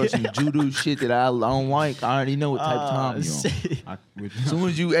technique or some judo shit that I don't like, I already know what type of time you on. As soon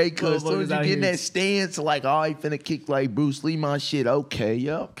as you, as soon as you Motherfuckers out get in here- that stance, like, oh, he finna kick like Bruce Lee, my shit. Okay,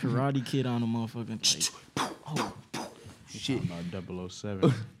 yup. Karate Kid on a motherfucking. Shit, about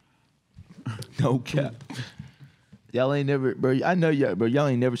 007. no cap. Y'all ain't never, bro. I know y'all, bro. Y'all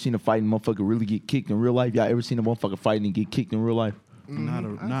ain't never seen a fighting motherfucker really get kicked in real life. Y'all ever seen a motherfucker fighting and get kicked in real life?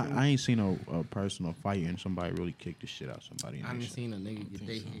 I ain't seen a personal fight and somebody really kick the shit out of somebody. I done seen a nigga get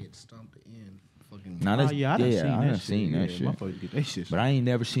their head stomped in. Fucking. Nah, that's, I done seen that shit. shit. Motherfuckers get that shit. But I ain't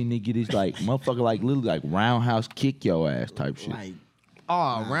never seen nigga get this like motherfucker like literally like roundhouse kick your ass type shit. Like,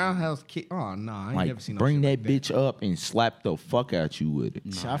 Roundhouse kick. Oh, nah, I ain't Like never seen no bring shit that like bitch up and slap the fuck out you with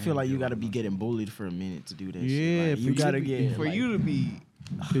it. I feel like you gotta be getting bullied for a minute to do that Yeah, shit. Like, for you you gotta to be- get For like, you to be,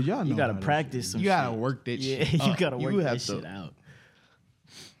 Cause y'all know you gotta how to- practice some you gotta shit. work that Yeah, shit. you up. gotta work You that have shit to- out.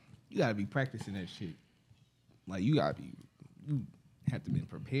 You gotta be practicing that shit. Like you have to be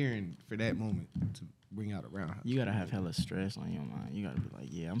preparing for that moment to bring out a roundhouse. You gotta have hella stress on your mind. You gotta be like,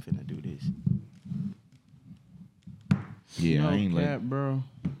 yeah, I'm finna do this. Yeah, no I ain't cap, like bro.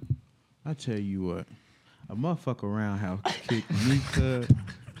 I tell you what, a motherfucker roundhouse kick me, cuz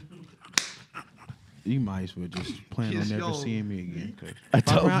you might as well just plan on never seeing me again. Cause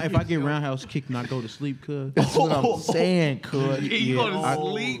if I get roundhouse kicked and I go to sleep, cuz that's what I'm saying, cuz. You go to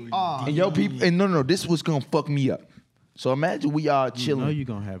sleep. Oh, And yo, people, and no, this was gonna fuck me up. So imagine we all you chilling, know you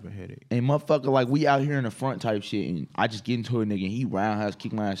gonna have a headache. and motherfucker, like we out here in the front type shit, and I just get into a nigga, and he roundhouse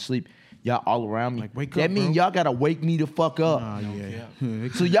kick my ass sleep. Y'all all around me. Like, wake that up, mean bro. y'all gotta wake me the fuck up. Nah, yeah.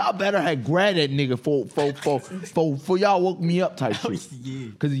 So y'all better have grabbed that nigga for y'all woke me up type shit. Yeah.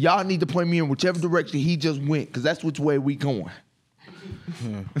 Cause y'all need to point me in whichever direction he just went, cause that's which way we going.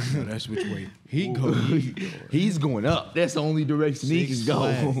 No, that's which way he goes. He's going up. That's the only direction he can go.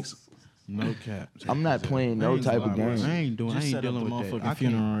 Flags. No cap. I'm not playing no type of game. I ain't Just set up dealing the with that. motherfucking I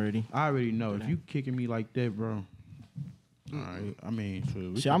funeral can't- already. I already know if you kicking me like that, bro. All right. I mean,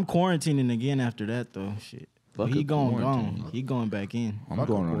 so Shit, I'm quarantining again after that though. Shit. Fuck He a gone. quarantine. He going back in. I'm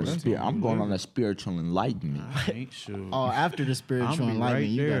going on the spirit. I'm going on the spiritual enlightenment. I ain't sure. Oh, after the spiritual be enlightenment, right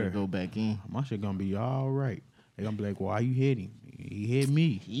you gotta there. go back in. My shit gonna be all right. They gonna be like, why you hit him? He hit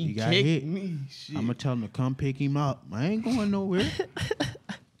me. He got kicked hit. me. Shit. I'm gonna tell him to come pick him up. I ain't going nowhere.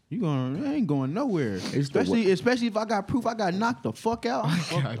 I ain't going nowhere. Especially if I got proof I got knocked the fuck out.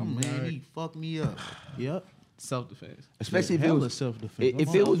 Man, he fucked me up. Yep. Self-defense. Especially if it Hella was self-defense.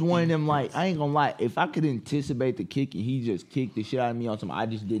 if it was one of them, like, I ain't gonna lie, if I could anticipate the kick and he just kicked the shit out of me on something, I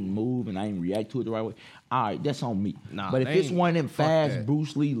just didn't move and I didn't react to it the right way, all right, that's on me. Nah, but if they it's ain't- one of them fuck fast, that.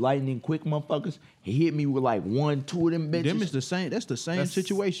 Bruce Lee, lightning quick motherfuckers, he hit me with like 1, 2 of them bitches. Them is the same. That's the same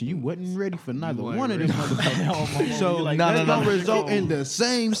situation. You wasn't ready for neither wasn't one of them ready. motherfuckers. So No, that's no, gonna result in the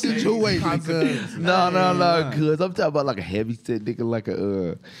same situation. Cause no, cuz I'm talking about like a heavy set nigga, like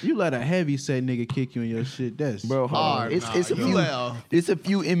a you let a heavy set nigga kick you in your shit. That's bro. Hold on. Hard, It's nah, a you few. well. It's a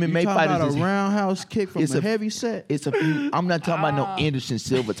few You MMA talking fighters. about a that's- roundhouse kick from it's a a- heavy set. It's a few. I'm not talking about no Anderson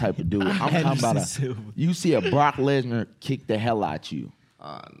Silva type of dude. I'm talking about Silva. you see a Brock Lesnar kick the hell out you.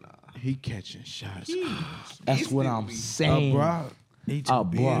 Nah. He catching shots. That's what I'm A saying. Brock. He too A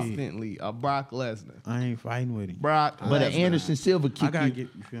Brock. big. Instantly, a Brock Lesnar. I ain't fighting with him. Brock But an Lesnar. Anderson Silva kick I gotta you. get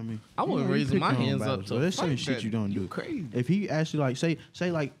you feel me. I wasn't You raising my pick your own hands up battles, to but there's certain fight shit that. you don't You do. crazy. If he actually like say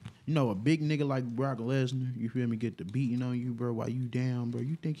like a big nigga like Brock Lesnar, you feel me, get the beating on you, bro, while you down, bro.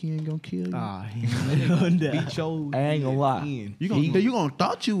 You think he ain't gonna kill you? Ah, he ain't doing that. Beat your I ain't gonna lie. in. You gonna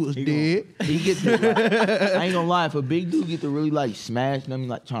thought you was dead. He get to, I ain't gonna lie. If a big dude get to really like smash me,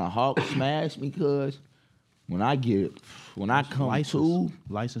 like trying to hawk smash me, cuz when I come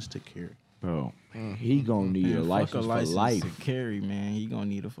license to carry. bro, he gonna need a Man, license fuck a for license life. to carry, man. He gonna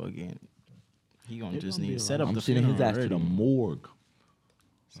need a fucking. He gonna It just gonna be need to a set up I'm the sending his funeral ass to the already. morgue.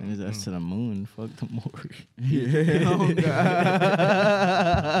 Send his ass to the moon. Fuck the morgue.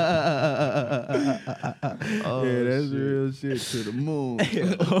 Yeah, that's real shit to the moon.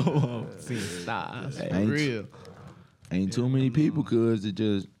 Seeing stars. For Ain't- real. Ain't too many people, cuz it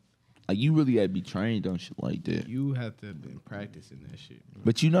just like you really gotta be trained on shit like that. You have to have been practicing that shit. Bro.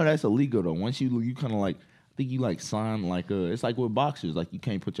 But you know that's illegal though. Once you kind of like, I think you like sign like it's like with boxers, like you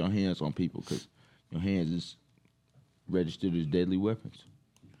can't put your hands on people because your hands is registered as deadly weapons.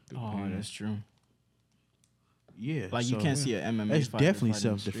 Oh, that's true. Yeah, Like you so, can't see an MMA That's fighter definitely fighting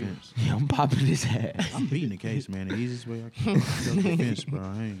in the street. self-defense. Yeah, I'm popping his ass. I'm beating the case, man. The easiest way I can. Self-defense, bro.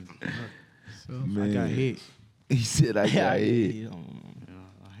 I got hit. He said I got hit. Yeah.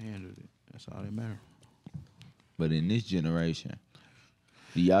 I handled it. That's all that matters. But in this generation,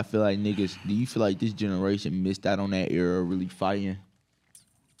 do y'all feel like niggas? Do you feel like this generation missed out on that era of really fighting?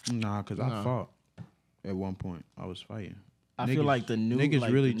 Nah, cause I fought at one point. I was fighting. I feel like the new niggas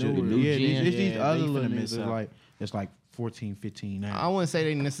like really the just newer- new yeah. gen. These Yeah, other they little finna niggas miss is out. like it's like 14, 15 now. I wouldn't say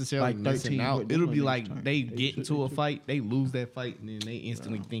they necessarily Like missing 13, out. what It'll them be niggas like turn. they They get took- into they a took- fight, they lose that fight, and then they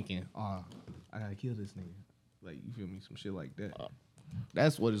instantly thinking, I gotta kill this nigga. Like, you feel me? Some shit like that.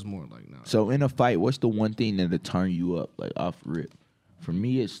 That's what it's more like now. So in a fight, what's the one thing that'll turn you up, like off rip? For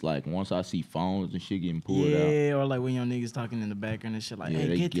me, it's like once I see phones and shit getting pulled out. Yeah, or like when your niggas talking in the background and shit, like, Yeah, hey,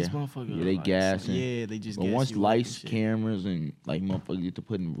 they get this ga- motherfucker. yeah, they like, gassing. Yeah, they just But gas once you up and lights, shit. cameras, and like motherfuckers get to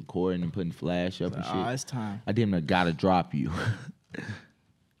putting recording and putting flash up and shit, It's time. I damn near gotta drop you.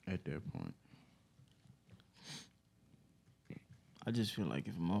 At that point. I just feel like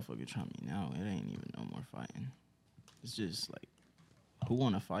if a motherfucker try me now, it ain't even no more fighting. It's just like, who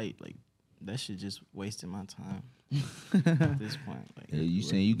want to fight? Like, that shit just wasting my time at this point. Like, Yeah, you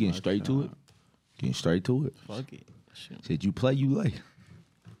saying you getting straight to it? Getting straight to it. fuck it. Shit. Said you play, you lay.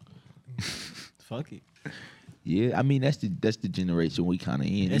 Fuck it. Yeah, I mean that's the generation we kind of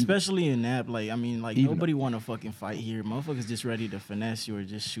in. Especially in that, like, I mean, like, Even- nobody want to fucking fight here. Motherfuckers just ready to finesse you or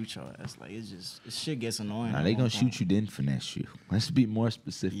just shoot your ass. Like, it's just, this shit gets annoying. Nah, they gonna shoot you then finesse you. Let's be more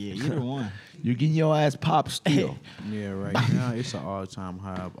specific. Yeah, either one. You're getting your ass popped still. Yeah, right now it's an all-time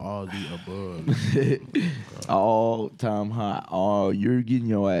high of all the above. All time high. Oh, you're getting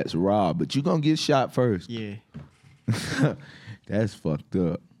your ass robbed, but you gonna get shot first. Yeah. That's fucked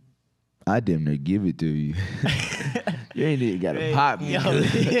up. I damn near give it to you. You ain't even gotta pop me. Yo,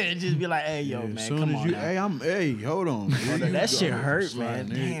 just be like, hey, yo, As man, soon come as on you, now. hey, hold on. That shit hurt, man.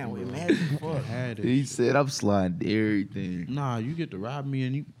 Damn, we mad as fuck. He said I'm sliding everything. Nah, you get to rob me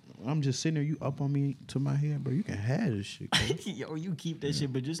and I'm just sitting there. You up on me to my head, bro. You can have this shit. Yo, you keep that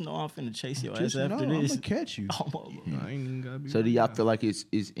shit, but just know I'm finna chase your Just ass know after I'm this. gonna catch you. Oh, mother- I ain't even gotta be. So do y'all feel like it's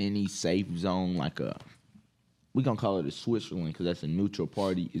any safe zone like a? We gonna call it a Switzerland because that's a neutral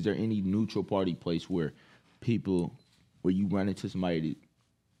party. Is there any neutral party place where you run into somebody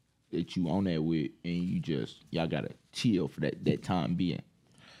that you on that with and y'all gotta chill for that time being?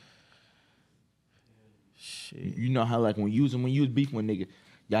 Shit. You know how like when you was beefing with nigga,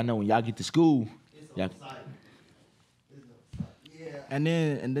 y'all know when y'all get to school, y'all, And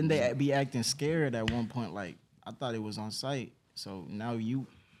then they be acting scared at one point. Like, I thought it was on site. So now you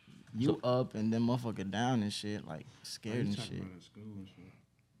up and then motherfucker down and shit, like scared and shit.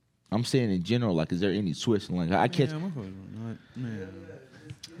 I'm saying in general, like, is there any Switzerland? I catch. Man,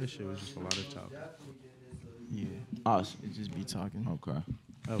 this shit was just a lot of talk. Yeah. Us. It just be talking. Okay.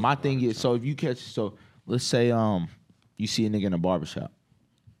 My thing is, so if you catch, so let's say you see a nigga in a barbershop.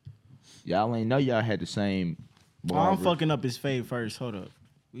 Y'all ain't know y'all had the same. Oh, I'm barber. fucking up his fade first. Hold up.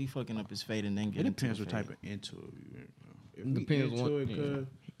 We fucking up his fade and then It get into depends the what fade. type of into it. If It depends into what- it, yeah. cuz,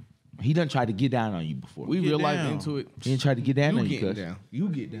 He done tried to get down on you before. We Get real life down. into it. He didn't try to get down You on you, getting cuz. down. You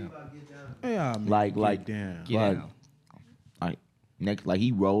get down. yeah, man, Like, down. Get like, down. like, next, like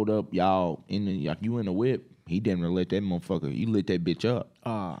he rolled up y'all like you in the whip. He didn't let that motherfucker. You lit that bitch up.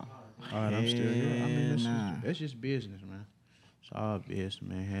 Ah. All right, I'm still here. I mean, that's, Nah. that's just business, man. It's all business,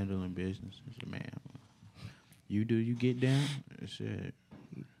 man. Handling business. It's a man. You do, you get down. That's it.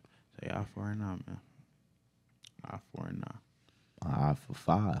 Say eye for an eye, man. Eye for an eye. Eye for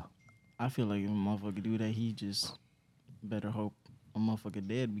fire. I feel like if a motherfucker do that, he just better hope a motherfucker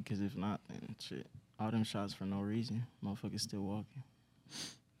dead, because if not, then shit. All them shots for no reason. Motherfucker still walking.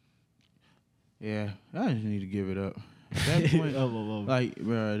 Yeah, I just need to give it up. At that point, Oh. like,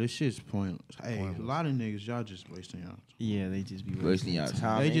 bro, this shit's pointless. Hey, a lot of niggas, y'all just wasting y'all. Yeah, they just be Wasting y'all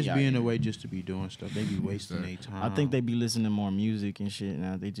time. They and just y'all be in the ain't- way just to be doing stuff. They be wasting their time. I think they be listening to more music and shit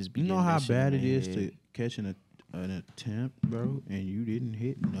now. They just be You know getting how that shit bad in it their is head. to catch an attempt, bro, and you didn't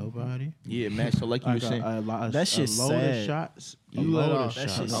hit nobody. Yeah, man. So like you were saying, That shit's load sad. of shots. You load let of off that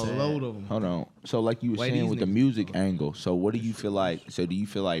shots. shit's a sad. load of them. hold on. So like you were Wait, saying these with the niggas- music angle. So what do you feel like? So do you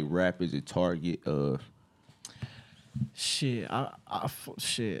feel like rap is a target of? Shit,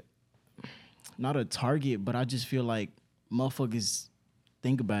 shit. Not a target, but I just feel like motherfuckers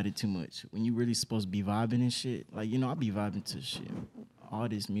think about it too much. When you really supposed to be vibing and shit. Like, you know, I be vibing to shit. All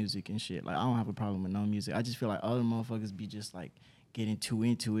this music and shit. Like, I don't have a problem with no music. I just feel like other motherfuckers be just like getting too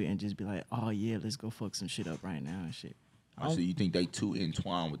into it and just be like, oh yeah, let's go fuck some shit up right now and shit. So you think they too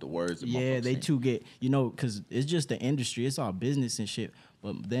entwined with the words? That Yeah, motherfuckers they saying? too get, you know, because it's just the industry. It's all business and shit.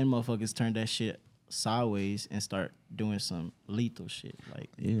 But then motherfuckers turn that shit sideways and start doing some lethal shit. Like,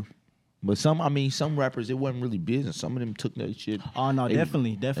 Yeah. But some rappers, it wasn't really business. Some of them took that shit. oh no, They-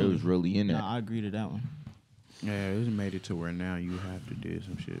 definitely. They was really in No, that. I agree to that one. Yeah, it's made it to where now you have to do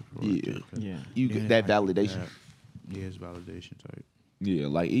some shit for Yeah. it. too, 'cause Yeah. You then get it's that like validation. that. Yeah, it's validation type. Yeah,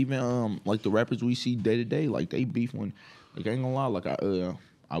 like even like the rappers we see day to day, like they beef when, like I ain't gonna lie, like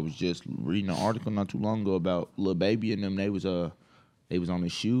I was just reading an article not too long ago about Lil Baby and them. They was on a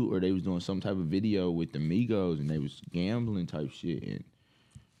shoot or they was doing some type of video with the Migos and they was gambling type shit and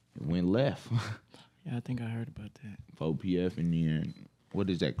it went left. Yeah, I think I heard about that. 4PF and then what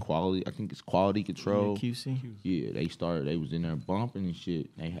is that quality? I think it's quality control. Yeah, QC. Yeah, they was in there bumping and shit.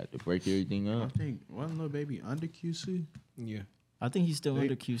 They had to break everything I up. think wasn't Lil Baby under QC? Yeah. I think he's still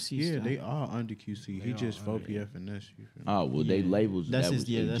under QC. Yeah, still. they are under QC. He all just under 4PF and this. You feel me? Oh well, they labels. That's that his- was,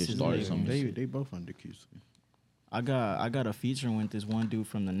 yeah, they that's just his started label. something. They both under QC. I got a feature with this one dude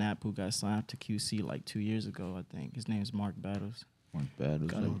from the Nap who got signed to QC like 2 years ago. I think his name's Mark Battles. Mark Battles.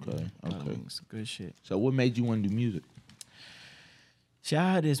 Got him. Okay. Got Okay. him some good shit. So what made you want to do music? See,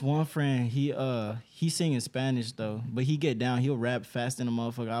 I had this one friend. He sing in Spanish though, but he get down. He'll rap fast in a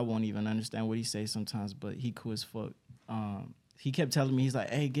motherfucker. I won't even understand what he say sometimes, but he cool as fuck. He kept telling me, he's like,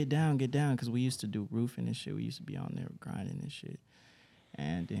 "Hey, get down," because we used to do roofing and shit. We used to be on there grinding and shit.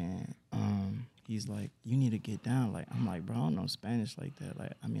 And then he's like, "You need to get down." Like I'm like, "Bro, I don't know Spanish like that.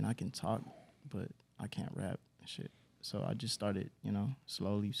 Like, I mean, I can talk, but I can't rap and shit." So I just started,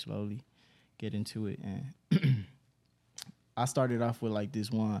 slowly get into it, and I started off with like this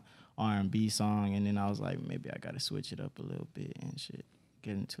one R&B song, and then I was like, maybe I gotta switch it up a little bit and shit.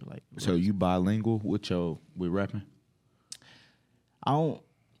 Get into like. So you bilingual with rapping?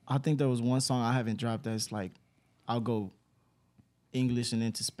 I think there was one song I haven't dropped that's like, I'll go English and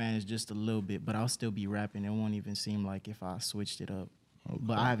into Spanish just a little bit, but I'll still be rapping. It won't even seem like if I switched it up. Okay.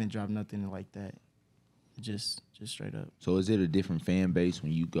 But I haven't dropped nothing like that. Just straight up. So is it a different fan base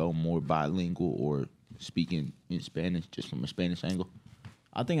when you go more bilingual or speaking in Spanish, just from a Spanish angle?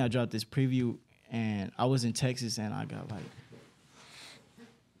 I think I dropped this preview, and I was in Texas, and I got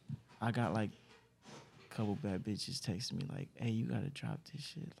like a couple bad bitches texting me like, "Hey, you gotta drop this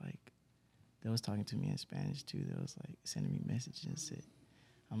shit." Like, they was talking to me in Spanish too. They was like sending me messages and shit.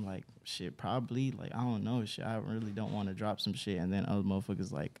 I'm like, shit, probably. Like, I don't know, shit. I really don't want to drop some shit, and then other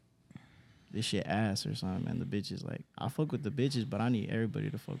motherfuckers like, this shit ass or something. And the bitches like, I fuck with the bitches, but I need everybody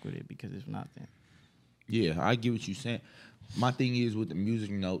to fuck with it, because if not, then. Yeah, I get what you're saying. My thing is with the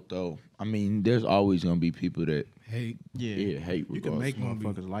music note, though, I mean, there's always going to be people that Hate. hate You can regardless. make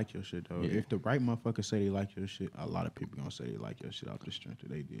motherfuckers like your shit though. Yeah. If the right motherfuckers say they like your shit, a lot of people gonna say they like your shit off the strength that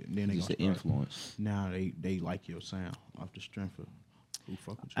they did. And then they It's an gonna start- influence. Now they like your sound off the strength of who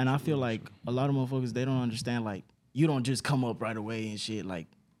fuck with you. And I feel like a lot of motherfuckers, they don't understand, like, you don't just come up right away and shit. Like,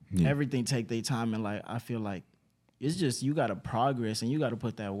 Yeah. everything take their time. And, like, I feel like it's just, you got to progress and you got to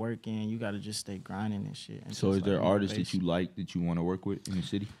put that work in. You got to just stay grinding and shit. And So just, is there like, artists that motivation. you like that you want to work with in the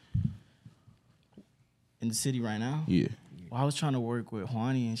city? In the city right now? Yeah. Well, I was trying to work with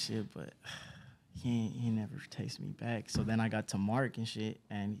Juani and shit, but he never takes me back. So then I got to Mark and shit,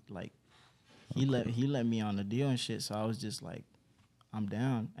 and like he let me on the deal and shit. So I was just like, I'm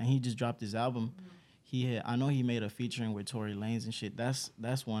down. And he just dropped his album. I know he made a featuring with Tory Lanez and shit. That's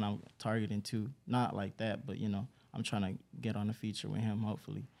one I'm targeting too. Not like that, but I'm trying to get on a feature with him.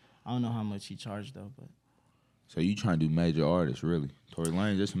 Hopefully, I don't know how much he charged though, but. So you trying to do major artists, really? Tory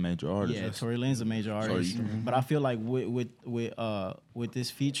Lanez, that's a major artist. Yeah, Tory Lanez a major artist, but I feel like with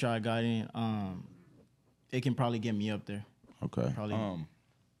this feature I got in, it can probably get me up there. Okay. Probably,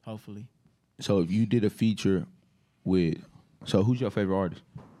 hopefully. So if you did a feature with, so who's your favorite artist?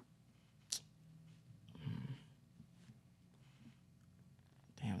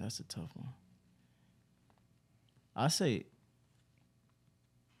 Damn, that's a tough one. I say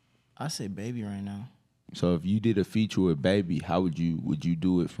Baby right now. So if you did a feature with Baby, how would you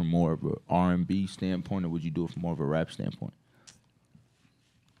do it from more of a R&B standpoint, or would you do it from more of a rap standpoint?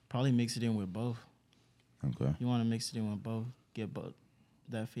 Probably mix it in with both. Okay. You want to mix it in with both, get both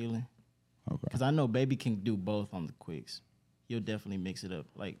that feeling. Okay. Because I know Baby can do both on the quicks. He'll definitely mix it up.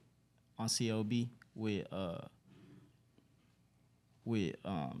 Like on COB with that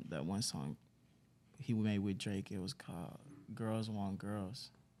one song he made with Drake. It was called Girls Want Girls.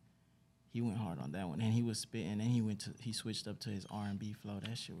 He went hard on that one, and he was spitting. And he switched up to his R&B flow.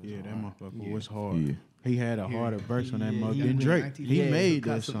 That shit was yeah, hard. that motherfucker was hard. Yeah. He had a harder verse on that Yeah, motherfucker. he And went Drake, he made that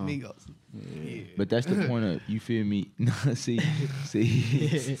Casa song. Amigos. Yeah. But that's the point of, you feel me? see,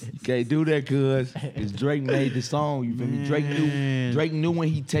 you can't do that, cuz Drake made the song. You feel me? Man. Drake knew when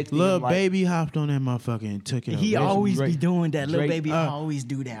he texted Lil him, like, Baby hopped on that motherfucker and took it. He up. always be Drake- doing that. Little Drake- Baby always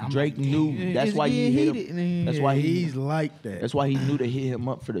do that. I'm Drake like, knew. That's It's why he getting hit him. heated. That's why he's like that. That's why he knew to hit him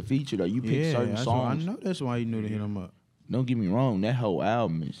up for the feature, though. You pick certain that's why, I songs. know that's why he knew to hit him up. Don't get me wrong. That whole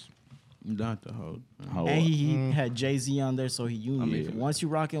album is Not the whole. and he had Jay-Z on there, so mean, once you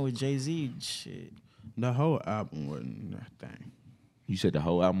rocking with Jay-Z, shit. The whole album wasn't that thing. You said the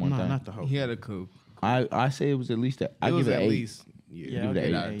whole album one No, thing? not the whole. He had a coup. I say it was at least I It give was it at an 8. least. Yeah, give I'll it an give it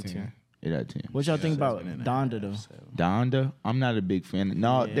 8 an 8 too. 8 out of 10. What y'all think about 7.5, Donda though? 7. Donda, I'm not a big fan.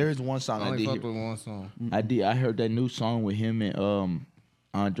 No, Yeah. there's one song I I only did fucked hear. with one song. I heard that new song with him and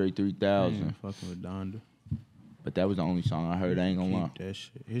Andre 3000. Fucking with Donda. But that was the only song I heard. I ain't gonna lie. Keep that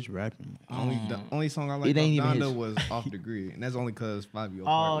shit. His rapping. The only song I like It ain't off even Donda his- was Off the Grid, and that's only cause Fabio.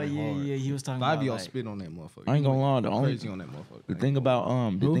 Oh yeah, he was talking about Fabio like, spit on that motherfucker. I ain't gonna lie. He The only crazy on that motherfucker. the thing about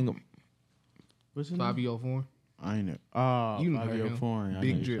What's his name? Fabio Foreign. I ain't know. Oh, You know Fabio him. Foreign. I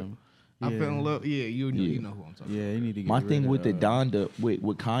Big know you drip. talking- I Yeah. fell in love. Yeah, you know who I'm talking Yeah, he need to get my rid thing of, with the Donda with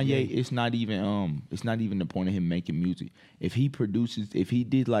Kanye, Yeah. it's not even the point of him making music. If he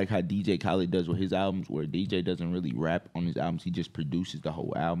did like how DJ Khaled does with his albums, where DJ doesn't really rap on his albums, he just produces the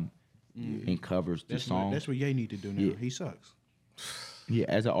whole album and covers the song. That's what Ye need to do now. Yeah. He sucks. Yeah,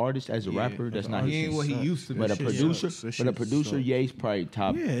 as an artist, as a Yeah, rapper, as that's an not artist, his he ain't what he sucks. used to be. But a That shit producer, sucks. That but a shit producer, sucks. Ye's probably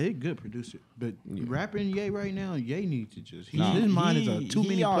top. Yeah, he good producer. But rapping Ye right now, Ye need to just. Nah. His mind is too He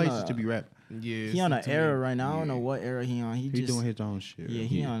many on places a- to be rapping. Yeah, he on an it's too era many- right now. I don't know what era he on. He He just doing his own shit. yeah, right?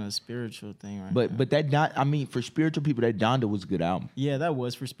 he on a spiritual thing right now. But that Don, I mean, for spiritual people, that Donda was a good album. yeah, that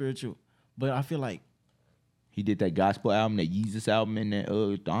was for spiritual. But I feel like He did that gospel album, that Yeezus album, and that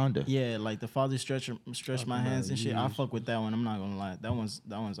Donda. yeah, like the Father stretch my hands and shit. I Yeezus. fuck with that one. I'm not gonna lie. That one's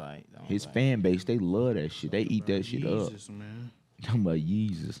alright. That one's His aight. fan base, they love that shit. They eat that shit up. Jesus, man. Talking about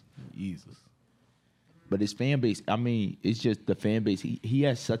Yeezus. But his fan base, I mean, it's just the fan base. He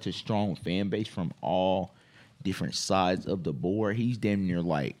has such a strong fan base from all different sides of the board. He's damn near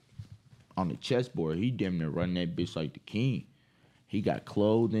like on the chessboard. He damn near running that bitch like the king. He got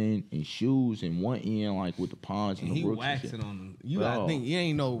clothing and shoes in one end, like with the pawns and And the he rooks and waxing shit. on them. You Bro. gotta think, you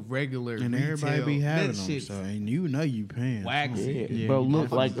ain't no regular And retail. everybody be having That them, shit so and you know you paying. waxing. Yeah, Yeah, bro. you Look,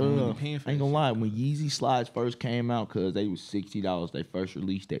 motherfuckers like don't really paying for I ain't that gonna lie. When Yeezy slides first came out, cause they was $60, they first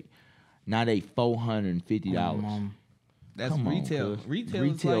release date. Now they $450. That's Come on, retail. cuz.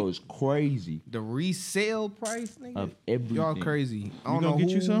 Retail is crazy the resale price, nigga. of everything. Y'all crazy. I You don't know gonna get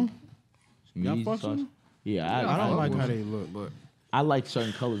you who- some? Some Y'all Yeezy fuck slides. with them? Yeah, Yeah, I don't fuck like with how them. they look. but I like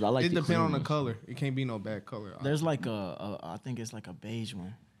certain colors. I like it the depends on clean the ones. color. It can't be no bad color. There's like I think it's like a beige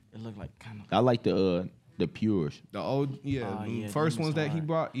one. It looked like kind of. I like the pures. the old, Yeah, first them ones is that he hard.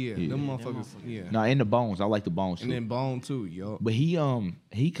 brought, them Yeah. motherfuckers, yeah. No, and the bones. I like the bones And too. then Bone too, yo. But he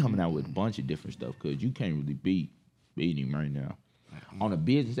coming out with a bunch of different stuff because you can't really beat him right now. On a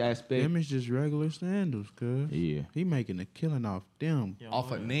business aspect, Them is just regular sandals, cuz. yeah. He making a killing off them.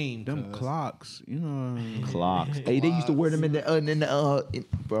 Off a name, Them cuz. clocks, you know. Clocks. Hey, they used to wear them in the in the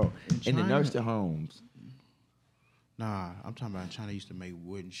China? nursing homes. Nah, I'm talking about China used to make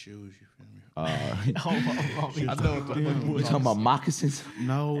wooden shoes. You feel me? I know what the fuck We talking about moccasins.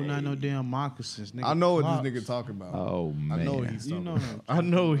 No, not no damn moccasins. Nigga. I know what Clocks. this nigga talking about. Oh man. I know what he's You talking know about. what I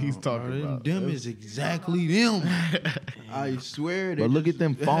know what he's Bro, talking about. them is exactly them. I swear. But look at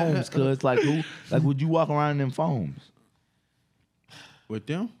them foams, cuz like would you walk around in them foams? with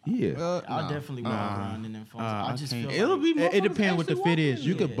them. Yeah. I'll definitely walk around in them phones. I just feel It'll like, be. It motherfuckers depends what the actually fit is. walking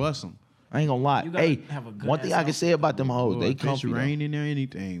You in could Yeah. bust them. I ain't gonna lie. You gotta Hey, have a good one thing ass I can say about them hoes, they If it's comfy. though. raining or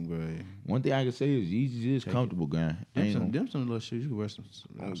anything, but One thing I can say is Yeezy is comfortable, guy. them some little shoes. You can wear some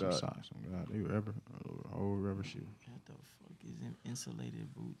God. socks. Oh God, they rubber, old rubber shoe. what the fuck is them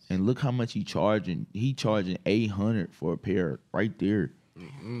insulated boots? And look how much he charging. He charging $800 for a pair right there.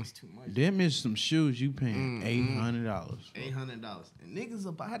 It's too much. Them is some shoes you paying $800. $800. And niggas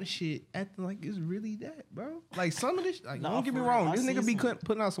will buy the shit acting like it's really that, bro. Like some of this, like Nah, don't get me for wrong, real. this I nigga see be some-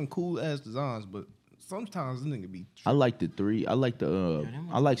 putting out some cool ass designs, but sometimes this nigga be. I like the three. I like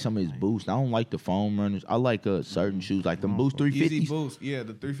I like some of his boosts. I don't like the foam runners. I like certain shoes, like the Boost Easy 350s. Boost, yeah,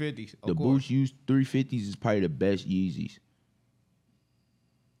 the 350s. The Boost used 350s is probably the best Yeezys.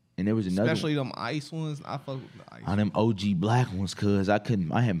 And there was another especially them ice ones. I fuck with the ice. on them OG black ones, cause I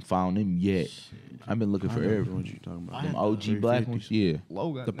haven't found them yet. I've been looking I know forever. what you talking about. Them OG black ones, yeah.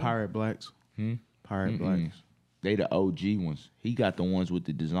 Low The goddamn. pirate blacks. Pirate blacks. They the OG ones. He got the ones with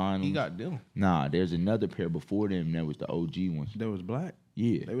the design. He ones. got them. Nah, there's another pair before them that was the OG ones. That was black.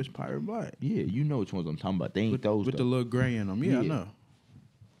 Yeah, They was pirate black. yeah. You know which ones I'm talking about. They ain't With, those. with the though. little gray in them. Yeah, I Yeah. know.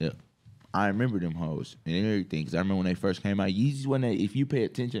 Yeah. I remember them hoes and everything because I remember when they first came out. Yeezys, when they, if you pay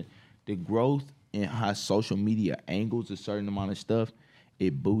attention, the growth and how social media angles a certain amount of stuff,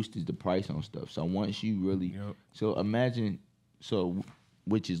 it boosts the price on stuff. So once you really, so imagine,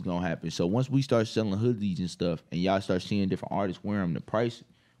 which is gonna happen. So once we start selling hoodies and stuff, and y'all start seeing different artists wear them, the price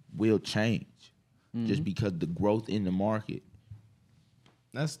will change, just because the growth in the market.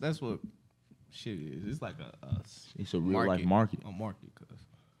 That's what shit is. It's like a It's a real life market. A market, cause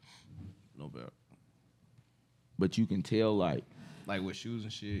no doubt. But you can tell like. Like with shoes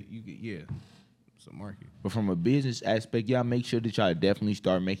and shit, you get it's a market. But from a business aspect, y'all make sure that y'all definitely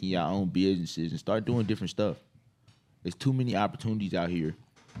start making your own businesses and start doing different stuff. There's too many opportunities out here.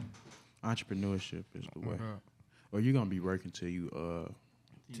 Entrepreneurship is the way. Or you're gonna be working till you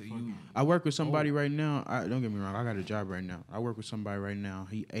to you. I work with somebody right now. Don't get me wrong. I got a job right now. I work with somebody right now.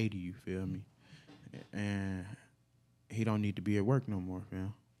 He 80. You feel me? And he don't need to be at work no more,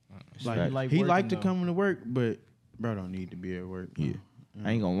 fam. He like to come to work, but bro don't need to be at work. Yeah,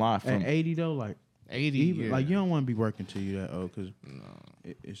 I ain't gonna lie. At 80 though, like 80, like you don't want to be working till you that old, cause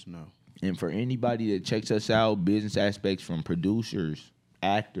it's no. And for anybody that checks us out, business aspects from producers,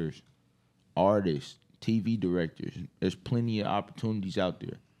 actors, artists, TV directors, there's plenty of opportunities out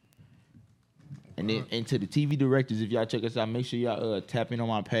there. And then and to the TV directors, if y'all check us out, make sure y'all tap in on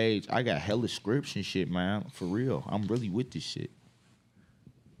my page. I got hella scripts and shit, man. For real. I'm really with this shit.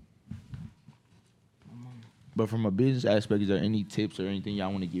 But from a business aspect, is there any tips or anything y'all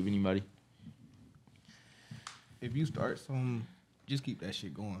want to give anybody? If you start some, just keep that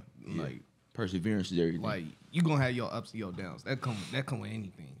shit going. Yeah. Like Perseverance is everything. Like you gonna have your ups and your downs. That come with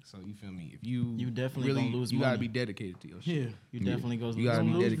anything. So you feel me? If you definitely really, gonna lose you gotta money. be dedicated to your shit. Yeah, you definitely goes. You gotta be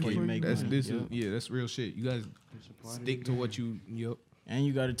lose before you dedicated. make That's money. this Yep. is yeah, that's real shit. You guys stick to what you. Yep. And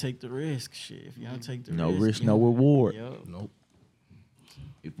you got to take the risk. Shit, if you don't take the No risk, risk, you no know. reward. Yep. Nope.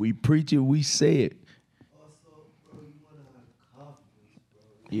 If we preach it, we say it. Also, bro, you wanna have confidence,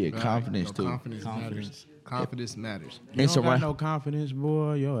 bro. Yeah, confidence No, too. confidence matters. Confidence matters. You don't got surround- no confidence,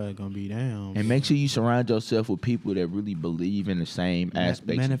 boy. Your ass gonna be down. And make sure you surround yourself with people that really believe in the same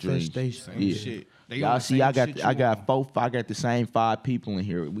aspects of dreams. manifestation. Yeah. Shit. They on Y'all the see, same I got shit you I got on. I got the same 5 people in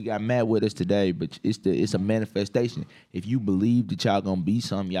here. We got Matt with us today, but it's a manifestation. If you believe that y'all gonna be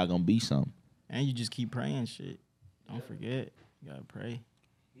something, y'all gonna be something. And you just keep praying. Shit, don't forget. You gotta pray.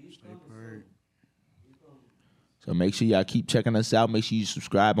 So make sure y'all keep checking us out. Make sure you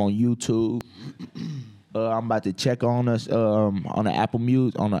subscribe on YouTube. I'm about to check on us on the Apple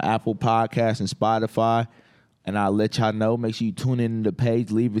Music, on the Apple Podcast and Spotify, and I'll let y'all know. Make sure you tune in to the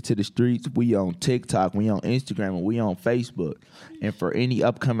page. Leave it to the streets. We on TikTok, we on Instagram, and we on Facebook. And for any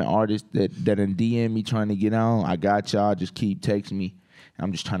upcoming artists that in DM me trying to get on, I got y'all. Just keep texting me.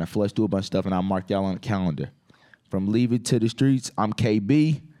 I'm just trying to flush through a bunch of stuff, and I'll mark y'all on the calendar. From Leave It to the Streets, I'm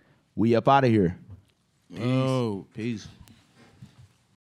KB. We up out of here. Oh, peace.